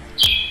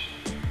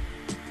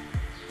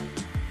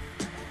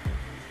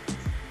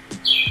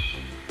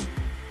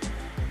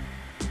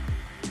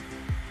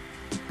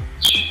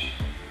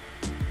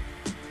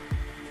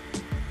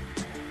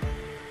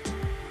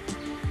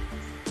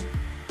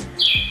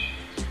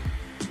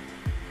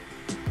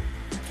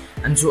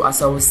 And so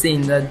as I was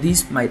saying, that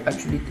this might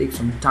actually take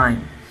some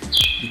time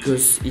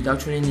because it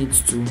actually needs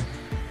to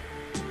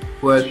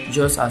work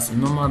just as a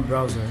normal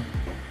browser.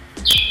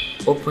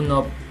 Open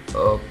up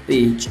a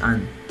page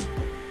and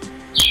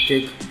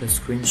take the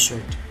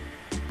screenshot.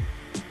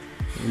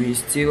 We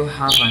still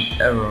have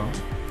an error.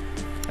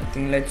 I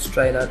think let's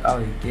try that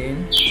out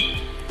again.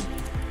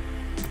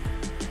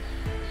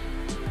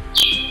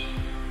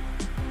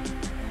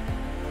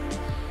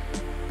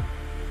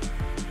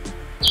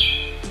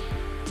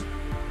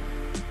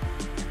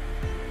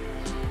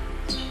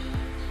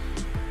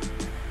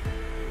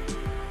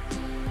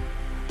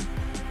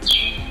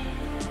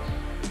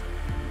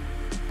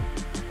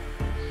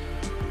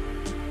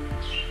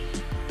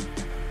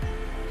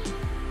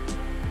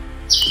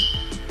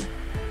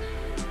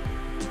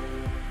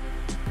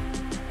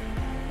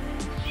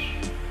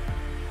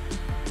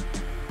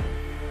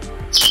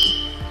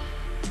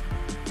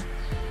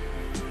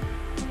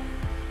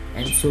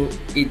 And so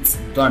it's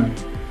done.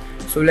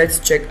 So let's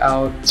check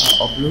out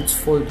our uploads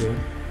folder,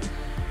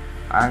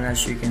 and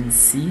as you can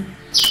see,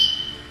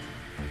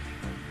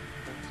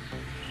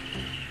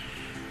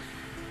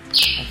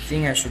 I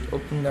think I should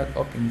open that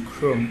up in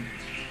Chrome.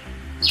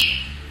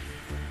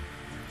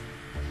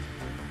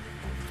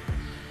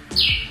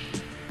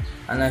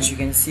 And as you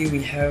can see,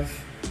 we have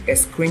a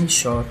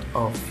screenshot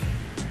of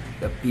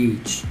the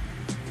page.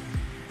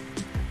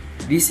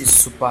 This is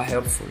super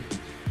helpful.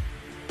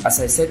 As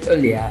I said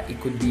earlier,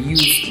 it could be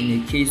used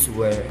in a case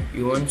where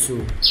you want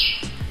to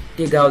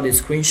take out the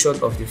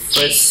screenshot of the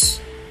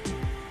first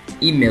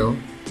email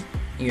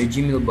in your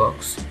Gmail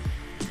box.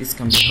 This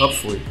can be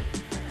helpful,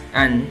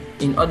 and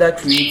in other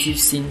creative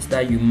scenes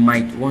that you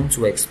might want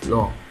to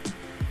explore.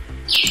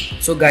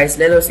 So guys,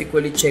 let us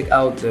equally check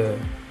out the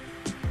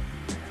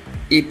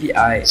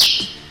API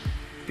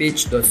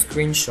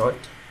page.screenshot,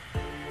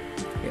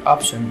 the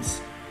options,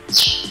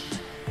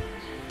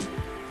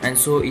 and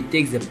so it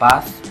takes the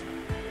path,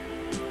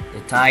 the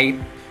type.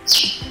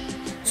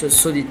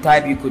 So the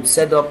type, you could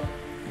set up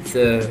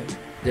the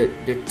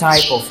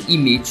type of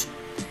image.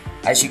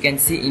 As you can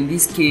see, in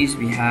this case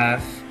we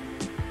have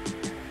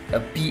a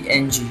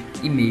PNG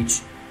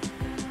image,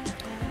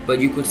 but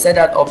you could set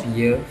that up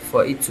here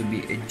for it to be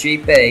a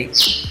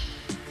JPEG,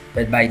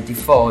 but by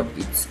default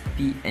it's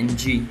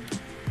PNG.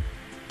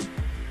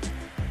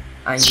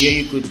 And here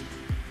you could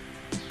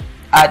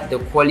add the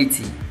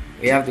quality.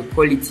 We have the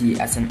quality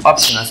as an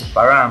option, as a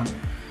param,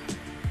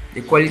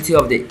 the quality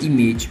of the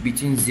image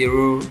between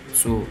 0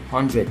 to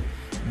 100,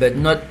 but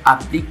not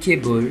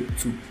applicable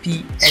to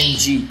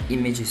PNG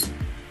images.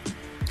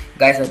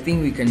 Guys, I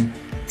think we can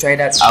try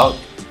that out.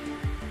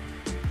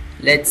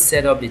 Let's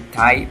set up the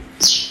type.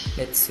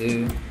 Let's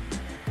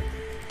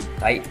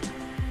type.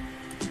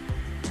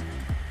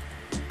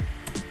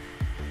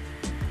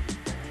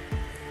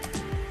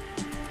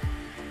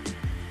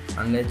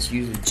 And let's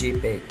use a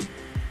JPEG.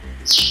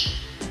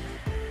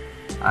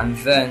 And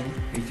then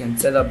we can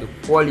set up the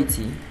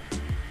quality.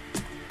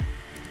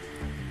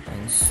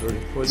 And so the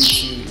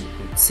quality,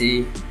 we could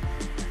say,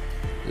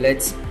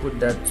 let's put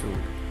that to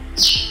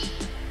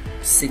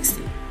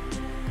 60.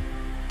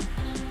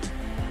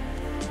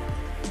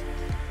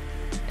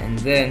 And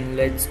then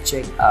let's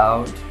check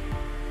out.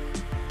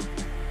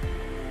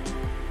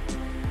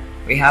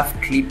 We have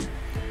clip.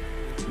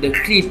 The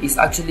clip is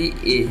actually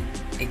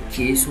a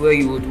case where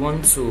you would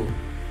want to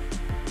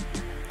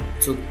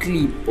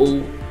clip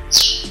or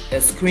a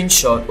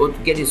screenshot, or to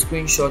get a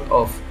screenshot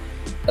of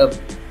a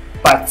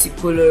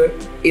particular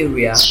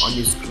area on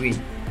the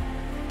screen.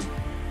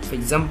 For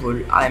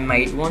example, I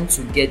might want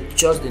to get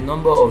just the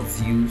number of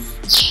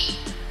views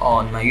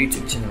on my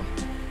YouTube channel,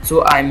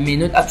 so I may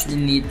not actually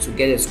need to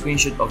get a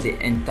screenshot of the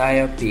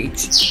entire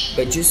page,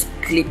 but just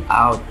clip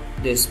out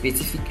the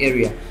specific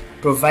area,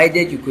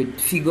 provided you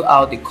could figure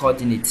out the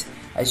coordinates.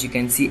 As you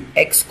can see,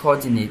 X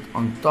coordinate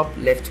on top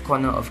left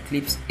corner of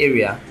clips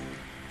area,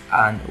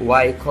 and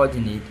Y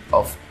coordinate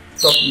of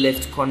top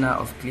left corner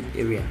of clip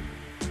area.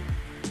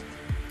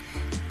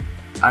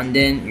 And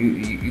then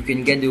you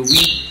can get the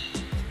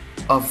width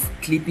of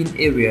clipping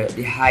area,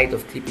 the height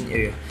of clipping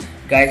area.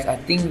 Guys, I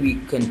think we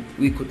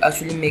could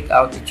actually make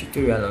out a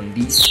tutorial on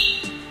this.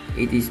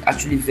 It is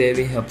actually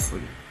very helpful.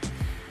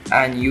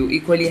 And you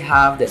equally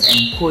have the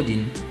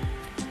encoding,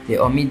 the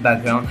omit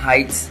background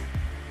height,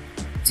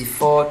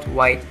 default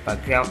white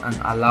background, and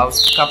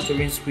allows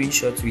capturing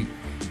screenshots with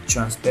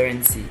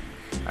transparency,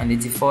 and the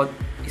default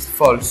is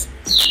false.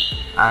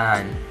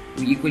 And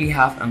we equally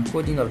have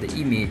encoding of the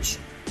image,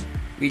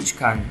 which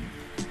can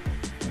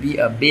be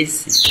a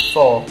basic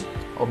 4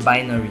 or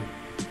binary.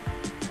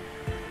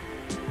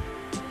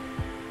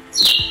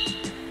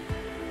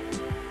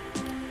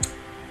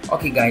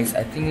 Okay guys,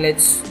 I think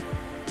let's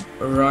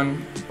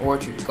run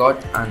what we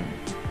got and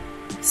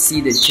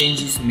see the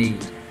changes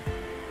made.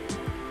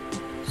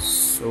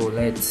 So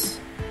let's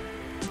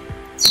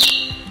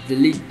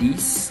delete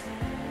this.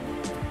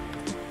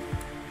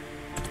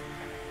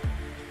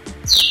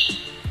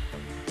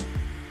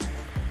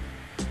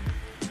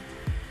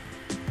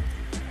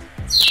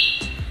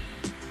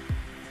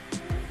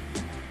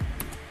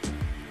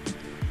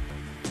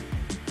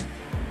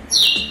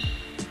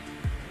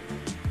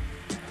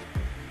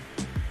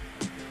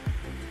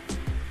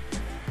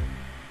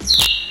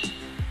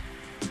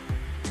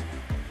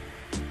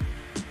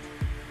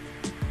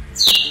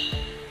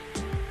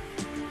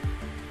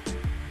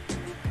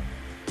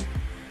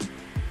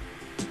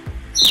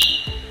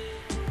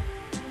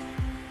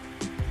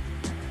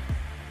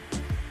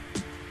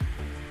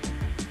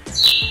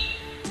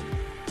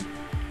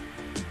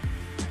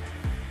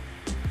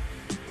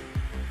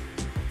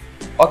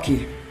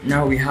 Okay,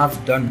 now we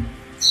have done.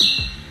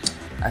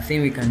 I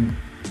think we can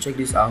check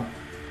this out.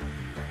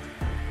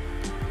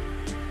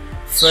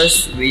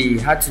 First, we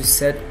had to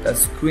set a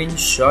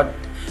screenshot.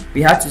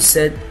 We had to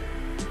set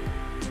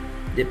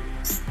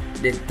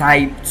the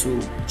type to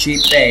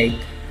JPEG,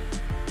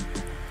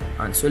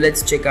 and so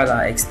let's check out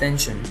our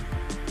extension.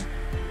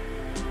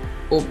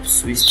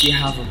 Oops, we still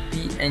have a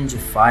PNG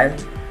file.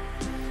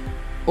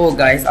 Oh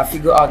guys, I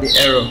figured out the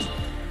error.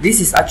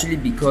 This is actually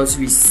because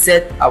we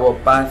set our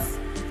path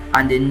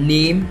and the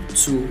name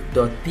to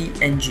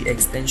 .png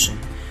extension.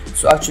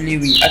 So actually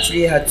we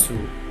had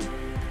to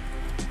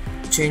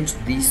change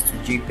this to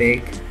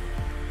JPEG,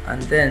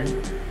 and then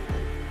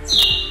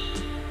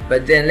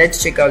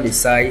let's check out the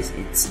size.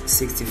 It's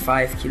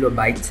 65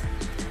 kilobytes.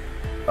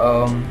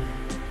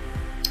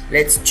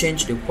 Let's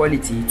change the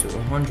quality to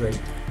 100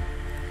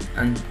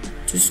 and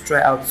just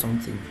try out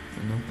something,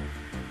 you know.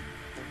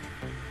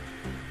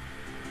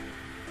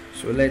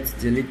 So let's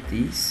delete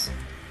this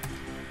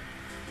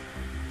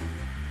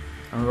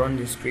and run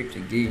the script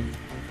again.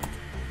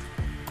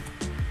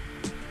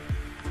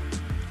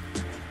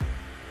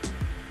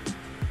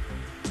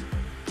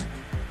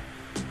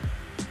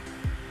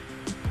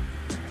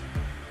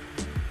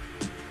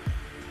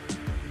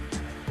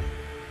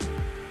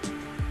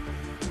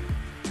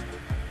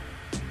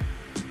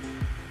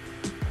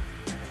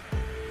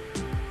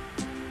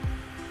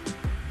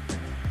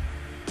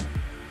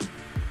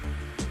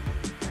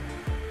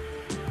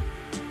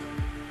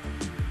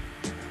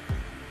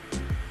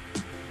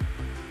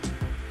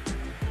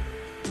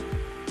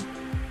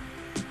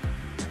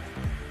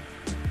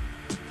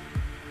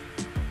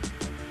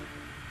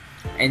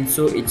 And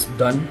so it's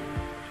done.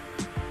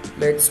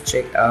 Let's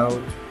check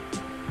out.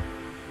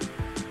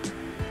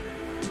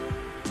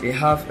 We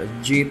have a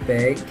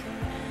JPEG,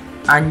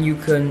 and you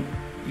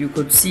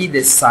could see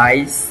the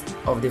size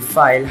of the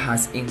file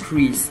has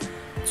increased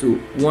to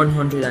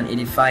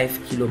 185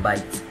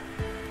 kilobytes.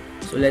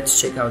 So let's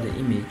check out the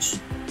image.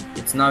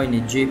 It's now in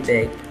a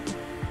JPEG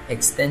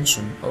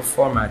extension or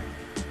format.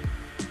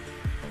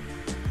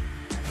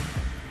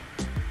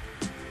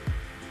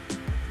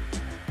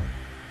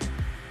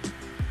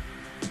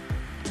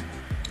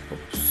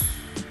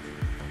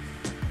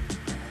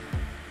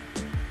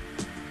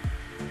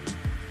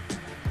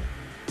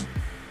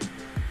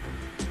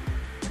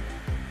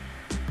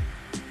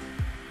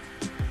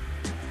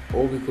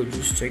 Or we could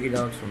just check it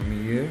out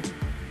from here.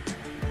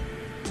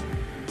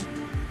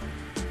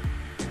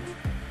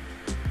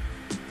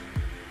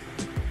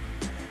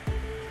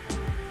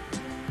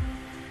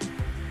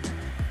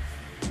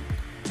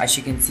 As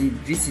you can see,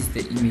 this is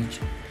the image.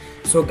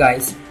 So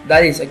guys,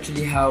 that is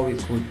actually how we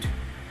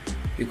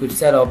could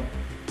set up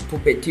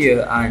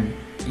Puppeteer and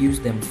use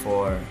them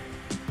for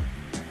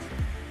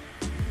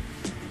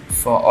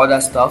other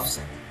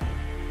stuffs,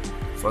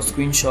 for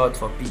screenshot,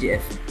 for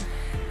PDF.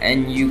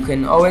 And you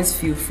can always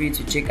feel free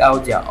to check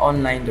out their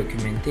online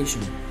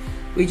documentation,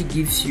 which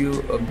gives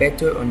you a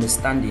better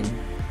understanding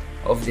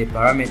of the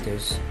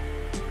parameters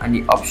and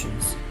the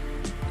options.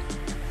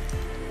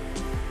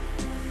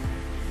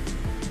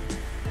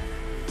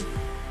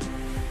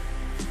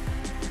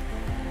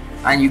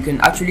 And you can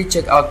actually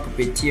check out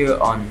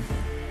Puppeteer on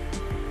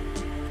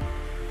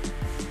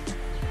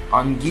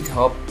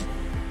GitHub,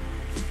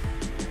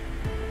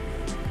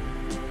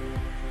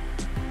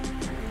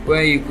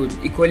 where you could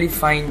equally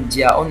find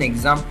their own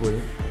example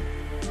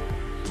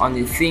on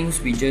the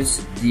things we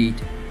just did.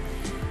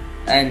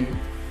 And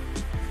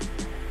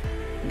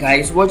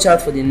guys, watch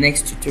out for the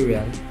next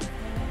tutorial.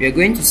 We are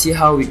going to see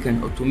how we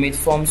can automate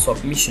form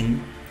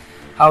submission,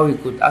 how we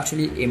could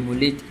actually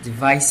emulate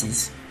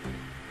devices,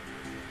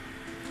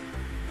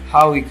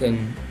 how we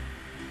can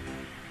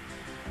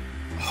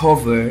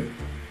hover,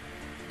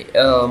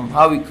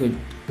 how we could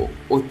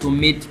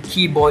automate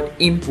keyboard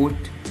input,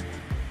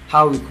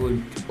 how we could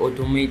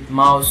automate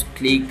mouse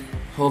click,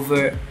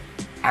 hover,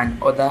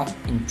 and other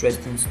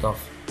interesting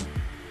stuff.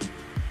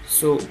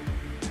 So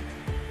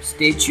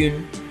stay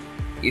tuned.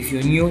 If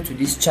you're new to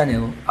this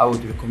channel, I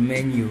would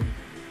recommend you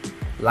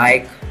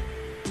like,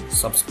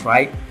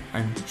 subscribe,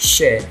 and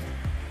share,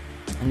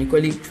 and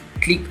equally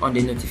click on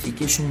the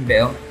notification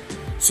bell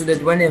so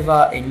that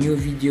whenever a new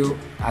video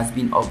has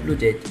been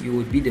uploaded, you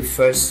would be the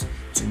first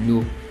to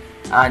know.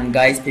 And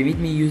guys, permit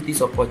me use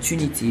this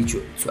opportunity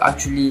to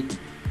actually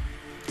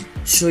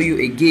show you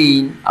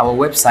again our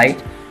website,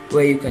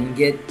 where you can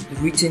get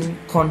written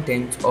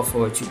content of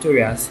our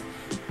tutorials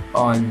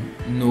on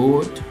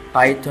Node,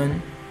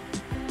 Python,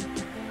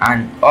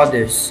 and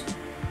others,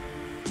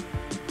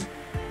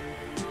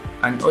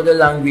 and other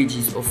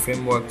languages or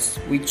frameworks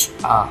which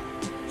are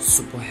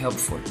super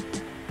helpful.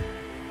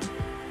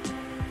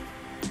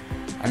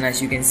 And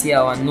as you can see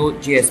our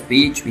Node.js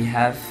page, we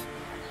have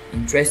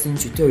interesting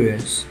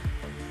tutorials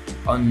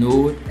on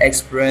Node,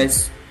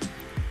 Express,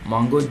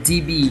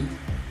 MongoDB,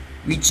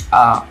 which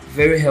are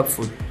very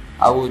helpful.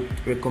 I would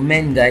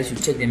recommend guys you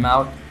check them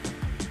out.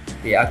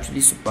 They're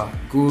actually super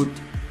good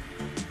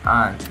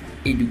and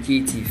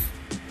educative.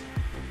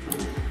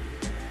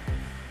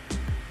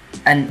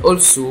 And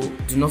also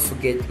do not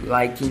forget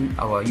liking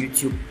our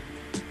YouTube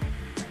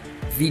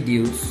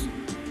videos,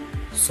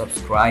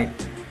 subscribe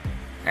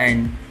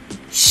and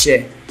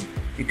share.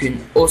 You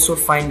can also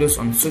find us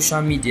on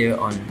social media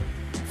on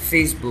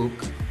Facebook.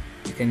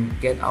 You can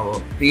get our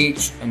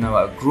page and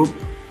our group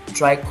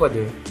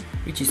TechWorkDiary,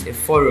 which is a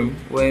forum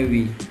where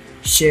we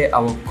share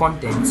our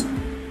content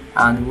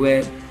and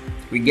where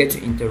we get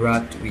to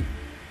interact with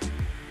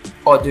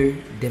other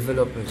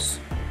developers.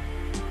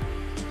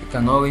 You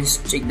can always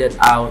check that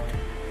out.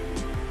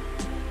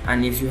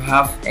 And if you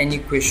have any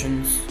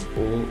questions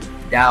or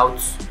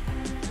doubts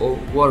or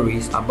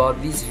worries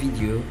about this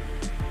video,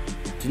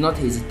 do not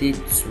hesitate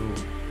to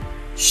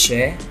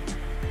share,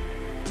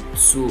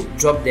 so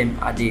drop them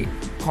at the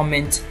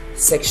comment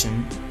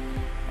section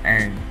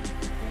and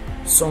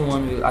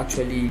someone will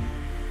actually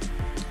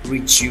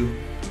reach you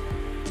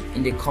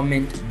in the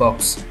comment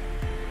box.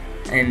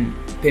 And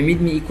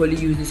permit me equally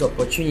use this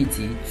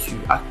opportunity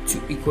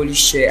to equally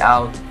share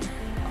out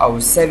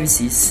our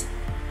services.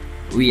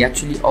 We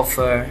actually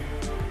offer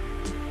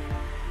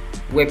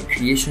web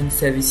creation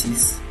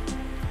services,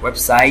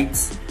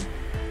 websites,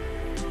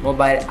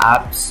 mobile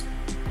apps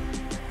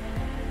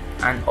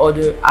and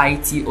other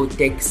IT or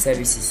tech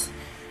services,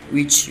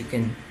 which you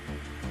can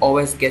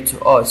always get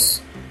to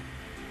us,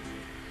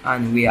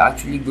 and we are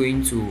actually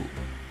going to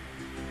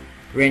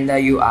render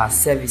you our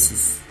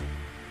services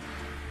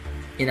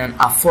in an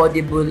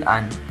affordable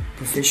and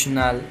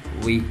professional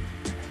way.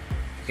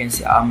 You can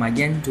see our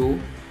Magento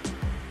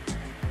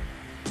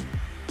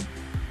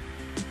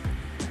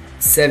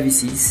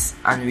services,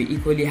 and we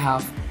equally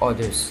have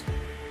others.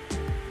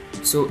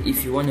 So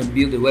if you want to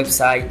build a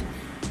website,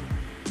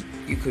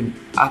 you can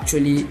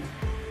actually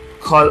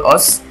call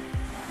us.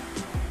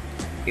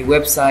 A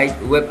website,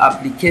 web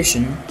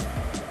application,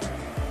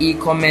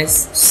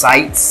 e-commerce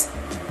sites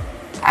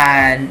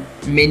and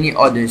many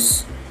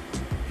others.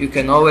 You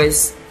can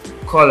always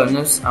call on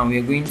us and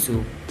we're going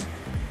to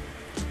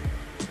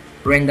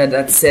render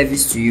that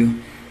service to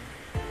you.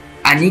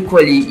 And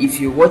equally, if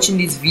you're watching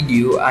this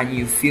video and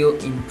you feel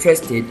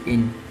interested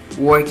in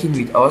working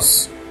with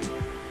us,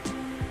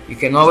 you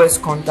can always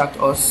contact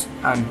us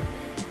and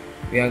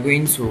we are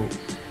going to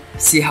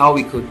see how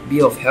we could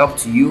be of help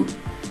to you.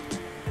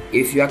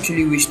 If you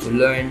actually wish to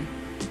learn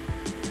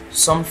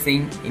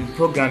something in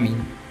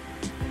programming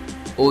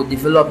or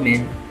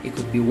development, it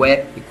could be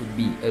web, it could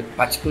be a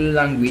particular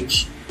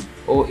language,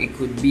 or it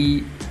could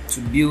be to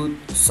build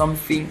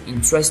something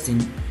interesting,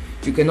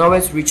 you can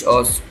always reach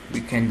us.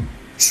 We can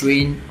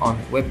train on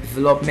web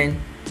development,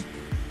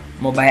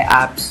 mobile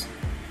apps,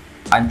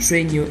 and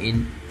train you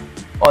in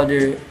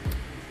other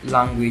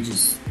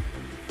languages.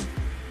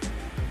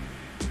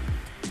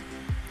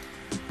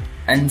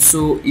 And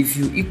so if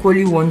you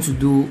equally want to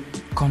do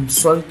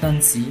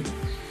consultancy,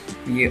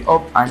 we are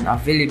up and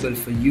available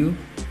for you.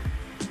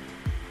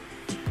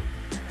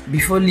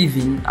 Before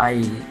leaving,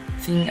 I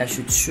think I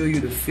should show you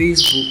the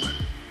Facebook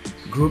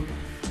group.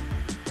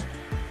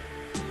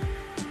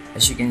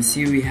 As you can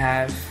see, we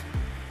have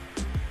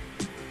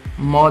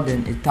more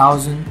than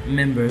 1,000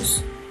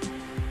 members.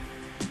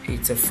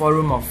 It's a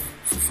forum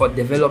for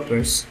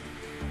developers,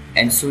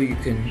 and so you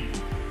can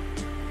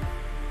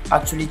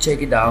actually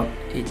check it out.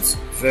 It's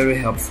very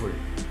helpful.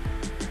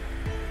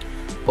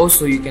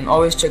 Also, you can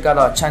always check out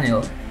our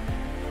channel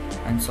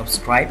and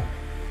subscribe.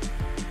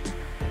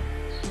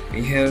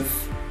 We have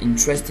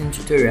interesting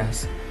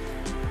tutorials.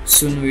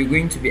 Soon we're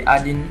going to be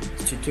adding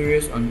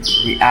tutorials on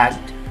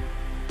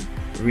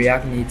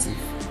React Native.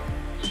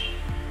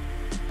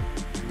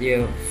 They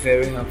are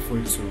very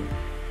helpful too.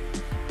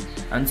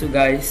 And so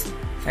guys,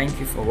 thank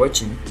you for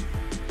watching.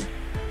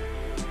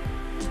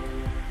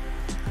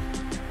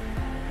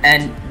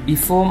 And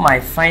before my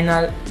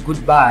final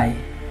goodbye,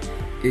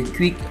 a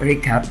quick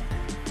recap.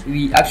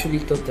 We actually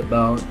talked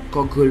about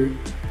Google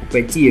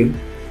Puppeteer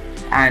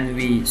and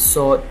we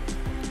saw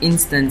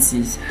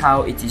instances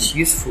how it is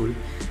useful,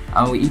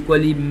 and we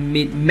equally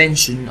made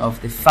mention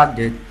of the fact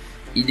that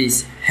it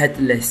is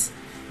headless,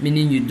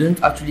 meaning you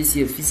don't actually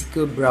see a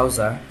physical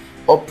browser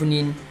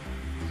opening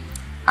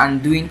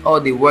and doing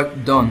all the work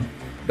done,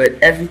 but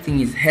everything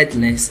is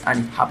headless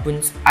and it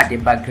happens at the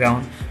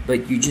background,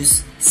 but you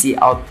just see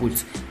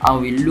output.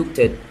 And we looked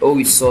at, or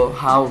we saw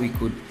how we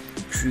could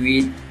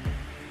create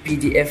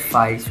PDF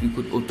files, we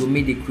could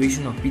automate the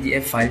creation of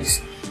PDF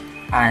files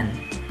and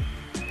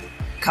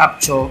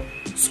capture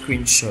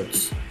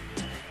screenshots.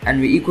 And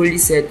we equally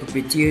said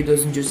Puppeteer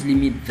doesn't just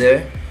limit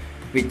there.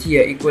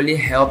 Puppeteer equally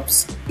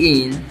helps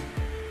in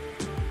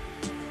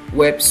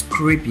web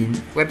scraping.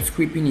 Web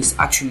scraping is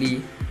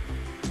actually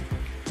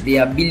the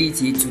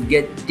ability to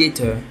get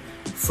data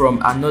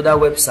from another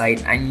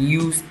website and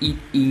use it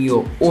in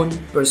your own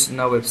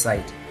personal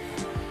website.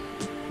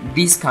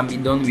 This can be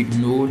done with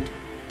Node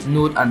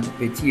and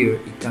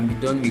Puppeteer. It can be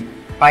done with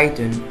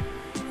Python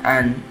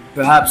and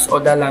perhaps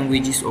other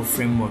languages or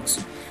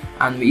frameworks.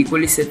 And we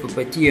equally said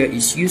Puppeteer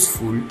is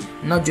useful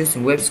not just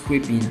in web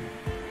scraping,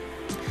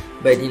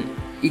 but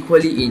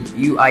equally in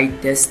UI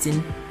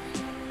testing,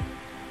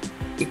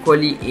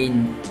 equally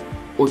in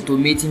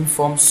automating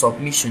form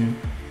submission,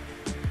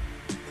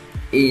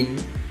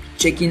 in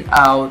checking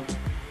out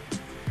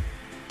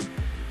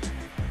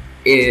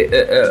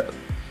a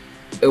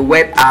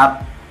web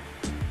app,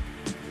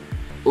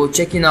 or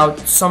checking out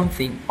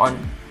something on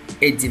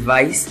a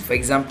device, for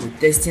example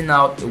testing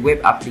out a web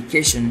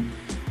application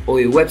or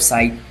a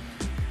website,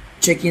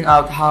 checking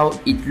out how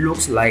it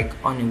looks like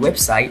on a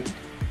website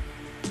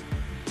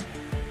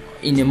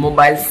in a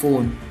mobile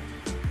phone,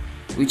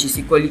 which is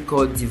equally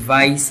called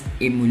device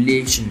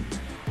emulation.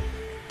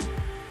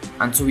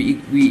 And so we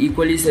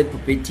equally said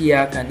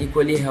Puppeteer can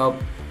equally help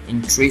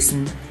in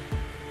tracing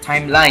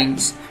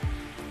timelines.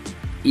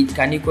 It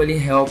can equally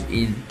help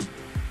in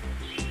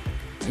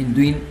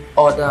doing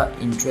other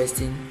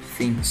interesting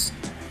things.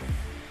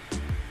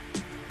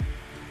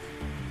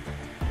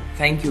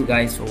 Thank you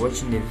guys for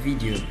watching the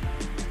video,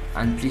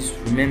 and please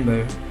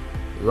remember,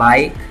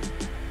 like,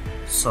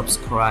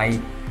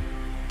 subscribe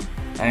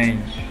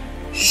and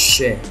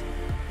share.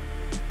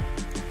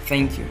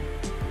 Thank you.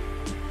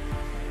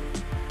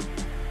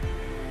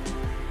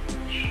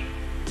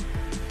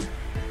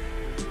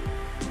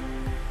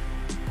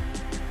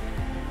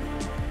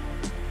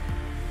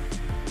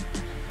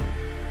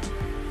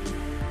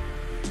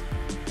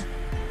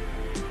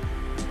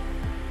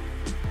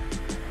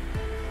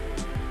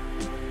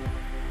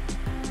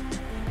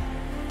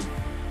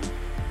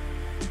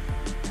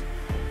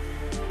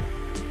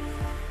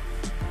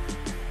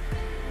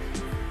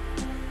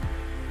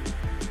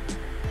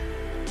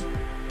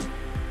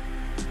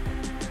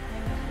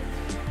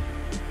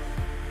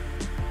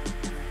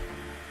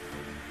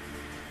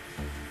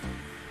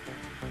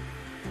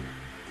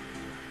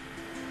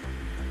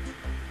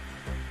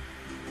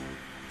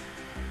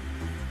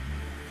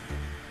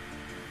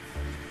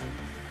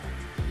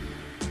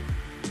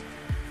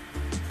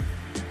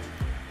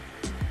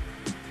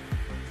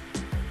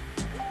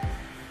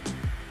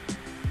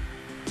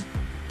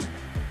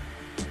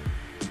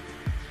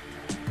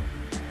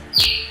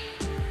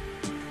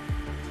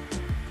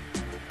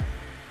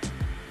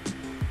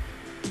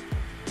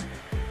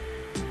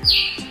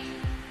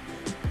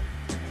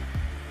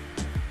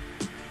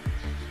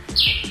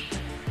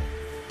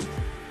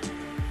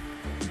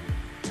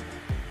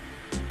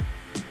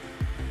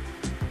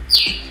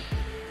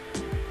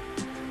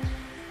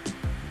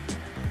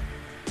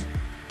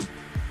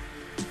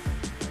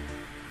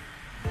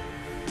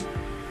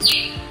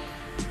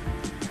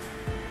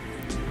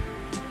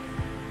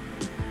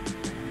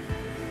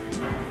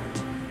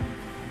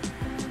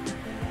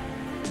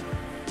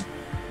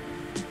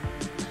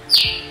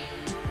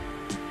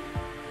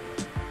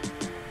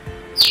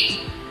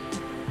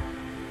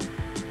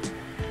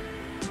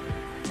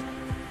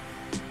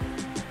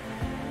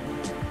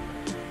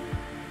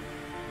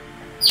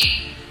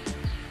 You